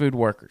fast food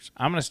workers.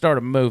 I'm going to start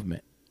a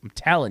movement. I'm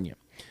telling you.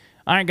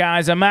 All right,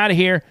 guys, I'm out of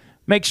here.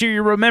 Make sure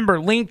you remember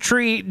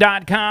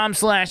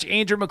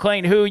linktree.com/Andrew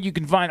McLean Who. You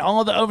can find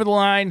all the over the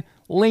line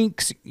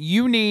links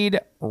you need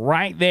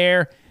right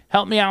there.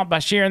 Help me out by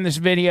sharing this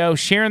video,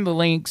 sharing the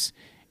links,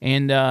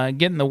 and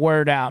getting the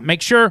word out.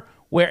 Make sure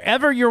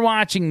wherever you're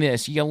watching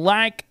this, you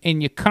like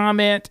and you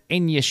comment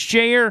and you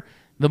share.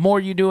 The more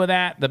you do of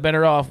that, the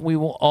better off we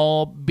will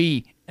all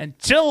be.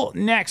 Until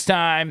next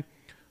time,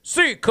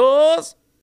 see you, cuz.